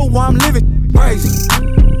can't know why I'm living. Crazy.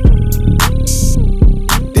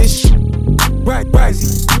 This shit, right,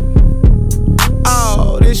 crazy.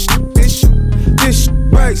 Oh, this shit,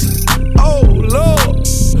 crazy. Oh Lord,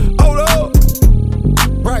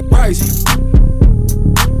 right, crazy.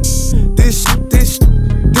 This,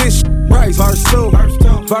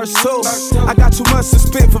 verse 2. I got too much to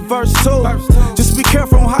spit for verse 2. Just be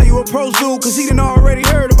careful on how you approach dude, cause he done already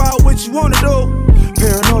heard about what you wanna do.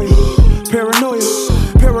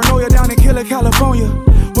 Paranoia down in Killer, California.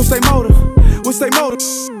 What's they motive?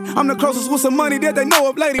 I'm the closest with some money that they know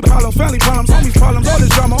of. Lady problem, family problems, homies problems, all this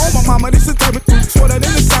drama on my mama. This is type of swear that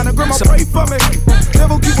in the sign of grandma pray for me.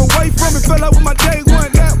 Devil keep away from me. Fell out with my day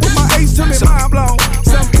one, that with my ace to me, mind blown.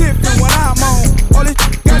 Something different when I'm on. All this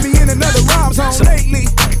got me in another rhyme zone. Lately,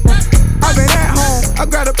 I've been at home. I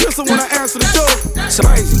got a pistol when I answer the door. So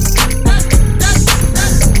crazy.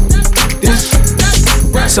 This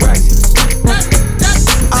crazy.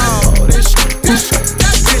 Oh, this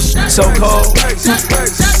so cold. It's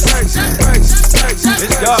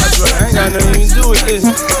God's work. I ain't got nothing to do with this.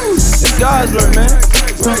 It's God's work, man.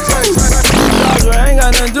 It's God's work. I ain't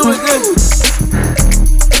got nothing to do with this.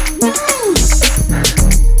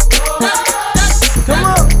 Come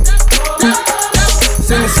on.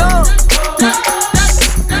 Sing a song.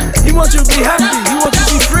 He wants you to be happy. He wants you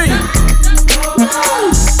to be free.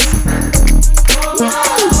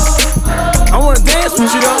 I want to dance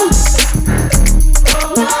with you, though.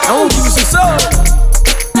 I want to give you some soul.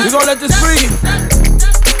 We gon' let this free.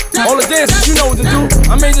 All the dancers, you know what to do.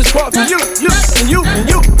 I made this part for you, and you.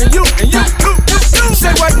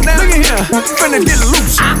 Say right now, look at here. Finna get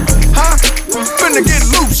loose, huh? Finna get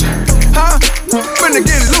loose, huh? Finna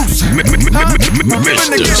get loose,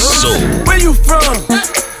 Mr. Soul. Where you from?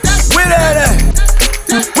 Where that at?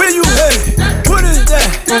 Where you headed? What is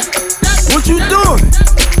that? What you doing?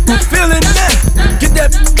 Feeling that? Get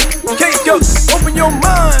that cake up. Open your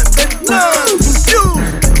mind, baby. Love,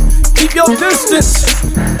 confused. Keep your distance.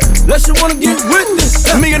 Unless you wanna get with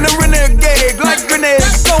this. Me and the renegade, like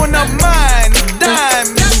grenades, throwing up mine, dime,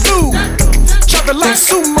 blue. Chopping like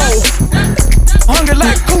sumo, hungry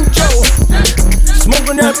like Cujo.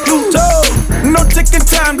 Smoking that Pluto. No ticking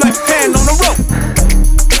time like hand on the rope.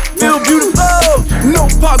 Feel beautiful. No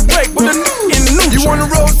park break with a in the neutral. You wanna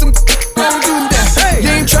roll some? Don't do that. Hey,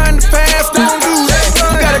 you ain't trying to pass. Don't do that.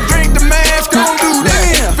 You gotta drink the mask. Don't do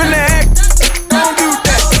that. Finna act. Don't do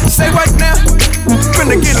that. Say right now.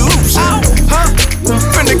 Finna get loose, huh?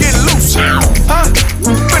 Finna get loose, huh?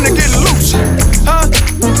 Finna get loose, huh?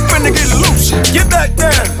 Finna get loose. Get back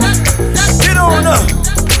down. Get on up.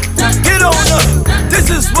 Get on up. This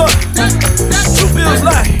is what true feels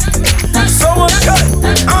like. So uncut.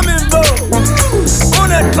 I'm involved on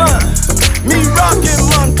that climb. Me rockin'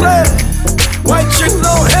 Montclair. White chick,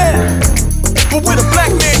 long hair, but with a black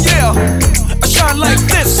man, yeah. I shine like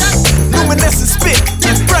this. Luminescent spit,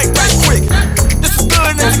 get bright right quick. This is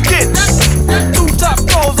good as it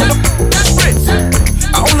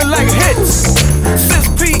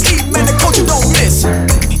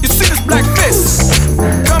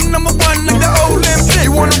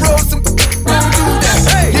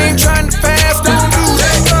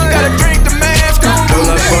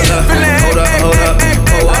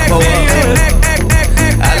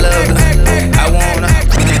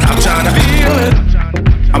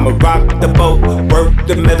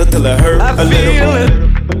together till it hurt a little. Feel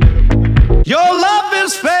it. Your love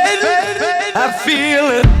is fading. I feel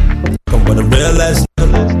it. Come with a real ass.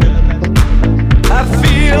 I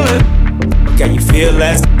feel it. Can you feel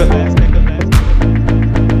that?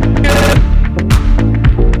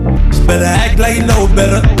 Just better act like you know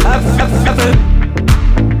better. I feel it.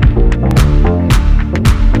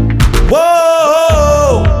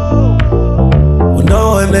 Whoa, when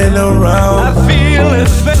no one ain't around. I feel it,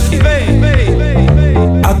 baby.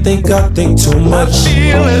 I think too much. I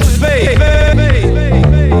feel it, baby.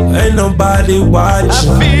 Ain't nobody watching.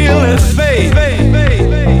 I feel it, baby.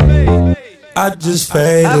 I just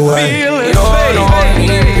fade away. I feel it,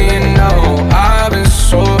 baby. No, I've been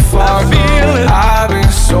so far gone. I've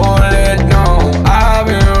been so let down. I've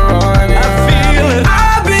been running. I feel it.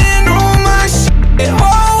 I've been on my shit.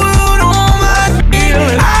 Whole world on my feet.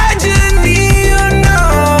 I just need you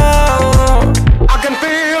now. I can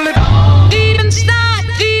feel it. Deep inside,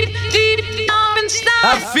 deep inside.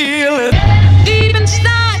 I feel it. Deep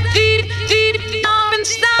inside, deep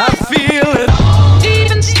inside. I feel it.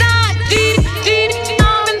 Deep inside, deep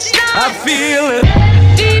inside. I feel it.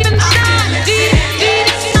 Deep inside, deep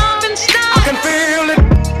inside. I can feel it.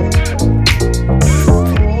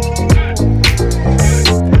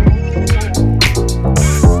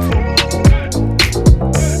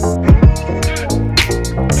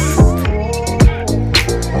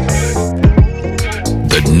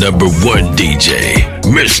 The number one DJ,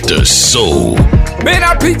 Mr. Soul. Man,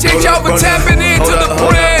 I appreciate y'all for tapping into the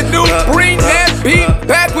brand new Bring That Beat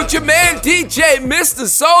Back with your man DJ Mr.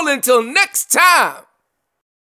 Soul. Until next time.